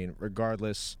it. I mean,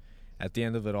 regardless, at the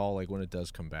end of it all, like when it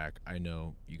does come back, I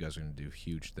know you guys are going to do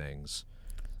huge things,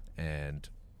 and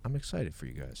I'm excited for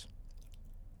you guys.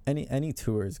 any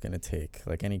tour is going to take,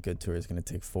 like any good tour is going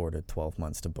to take 4 to 12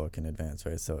 months to book in advance,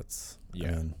 right? So it's, Yeah.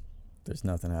 I mean, there's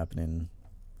nothing happening.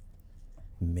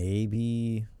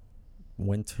 Maybe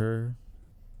winter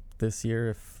this year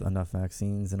if enough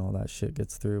vaccines and all that shit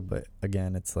gets through. But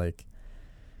again, it's like,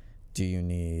 do you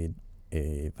need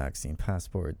a vaccine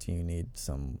passport? Do you need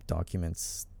some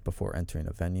documents before entering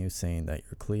a venue saying that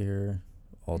you're clear?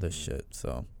 All this shit.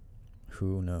 So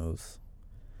who knows?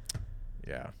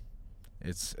 Yeah.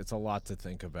 It's a lot to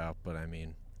think about, but I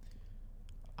mean,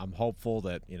 I'm hopeful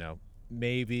that,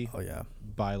 maybe Oh, yeah.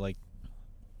 by like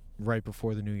right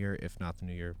before the new year, if not the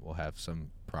new year, we'll have some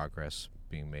progress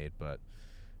being made. But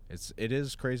it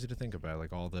is crazy to think about,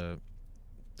 like all the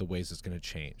ways it's going to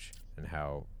change and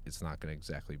how it's not going to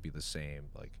exactly be the same,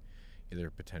 like either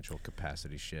potential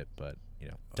capacity shit, but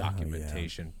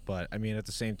documentation. But I mean, at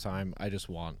the same time, I just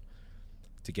want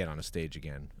to get on a stage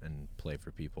again and play for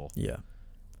people. Yeah.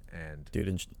 And Dude,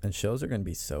 and shows are going to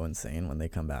be so insane when they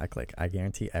come back. Like, I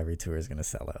guarantee every tour is going to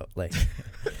sell out. Like,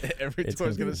 every it's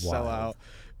tour's gonna going be to sell wild. out.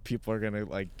 People are going to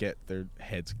like get their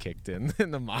heads kicked in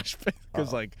the mosh pit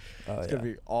because it's going to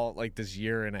be all like this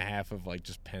year and a half of like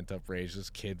just pent up rage. This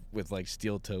kid with like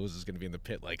steel toes is going to be in the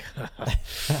pit like,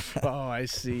 oh, I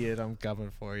see it. I'm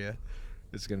coming for you.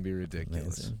 It's going to be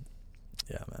ridiculous. Amazing.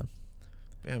 Yeah, man.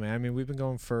 Yeah, man. I mean, we've been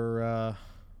going for a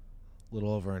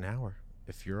little over an hour.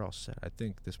 If you're all set, I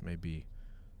think this may be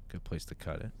a good place to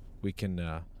cut it. We can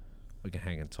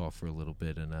hang and talk for a little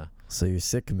bit and So you're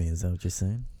sick of me, is that what you're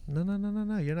saying? No.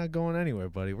 You're not going anywhere,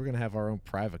 buddy. We're gonna have our own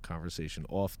private conversation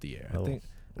off the air. Oh.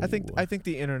 I think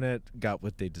the internet got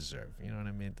what they deserve. You know what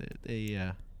I mean?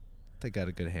 They got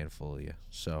a good handful of you.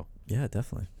 So Yeah,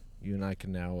 definitely. you and I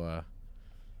can now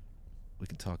we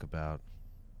can talk about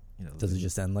Does it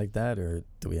just end like that, or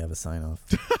do we have a sign off?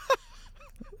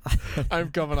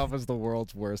 I'm coming off as the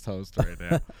world's worst host right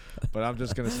now, but I'm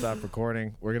just gonna stop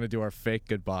recording. We're gonna do our fake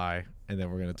goodbye, and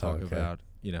then we're gonna talk about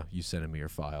you sending me your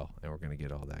file, and we're gonna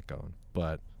get all that going.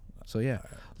 But so yeah,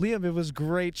 Liam, it was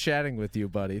great chatting with you,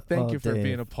 buddy. Thank you for Dave.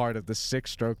 being a part of the Six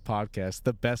Stroke Podcast,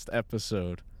 the best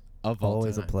episode of all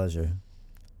Always time. a pleasure.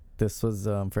 This was,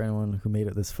 for anyone who made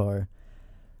it this far,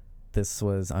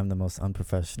 I'm the most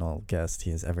unprofessional guest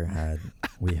he has ever had.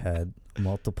 We had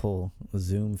multiple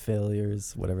Zoom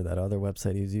failures, whatever that other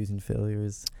website he was using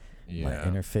failures. Yeah. My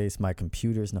interface, my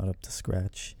computer's not up to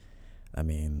scratch. I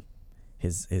mean,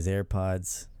 his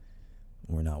AirPods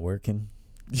were not working.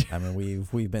 I mean,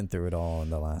 we've been through it all in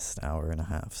the last hour and a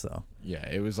half. So Yeah,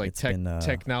 it was like It's been,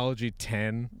 technology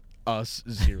 10, us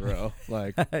 0,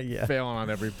 like yeah, failing on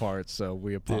every part. So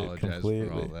we apologize for all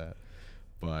completely. that.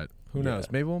 But who Yeah.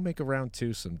 knows? Maybe we'll make a round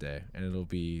 2 someday, and it'll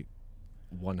be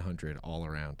 100 all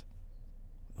around.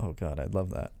 Oh God, I'd love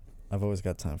that. I've always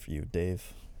got time for you,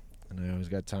 Dave. And I always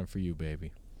got time for you,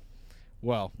 baby.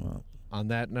 Well, Well, on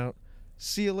that note,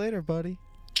 see you later, buddy.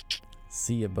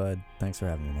 see ya, bud. Thanks for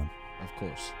having me, man. Of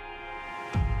course.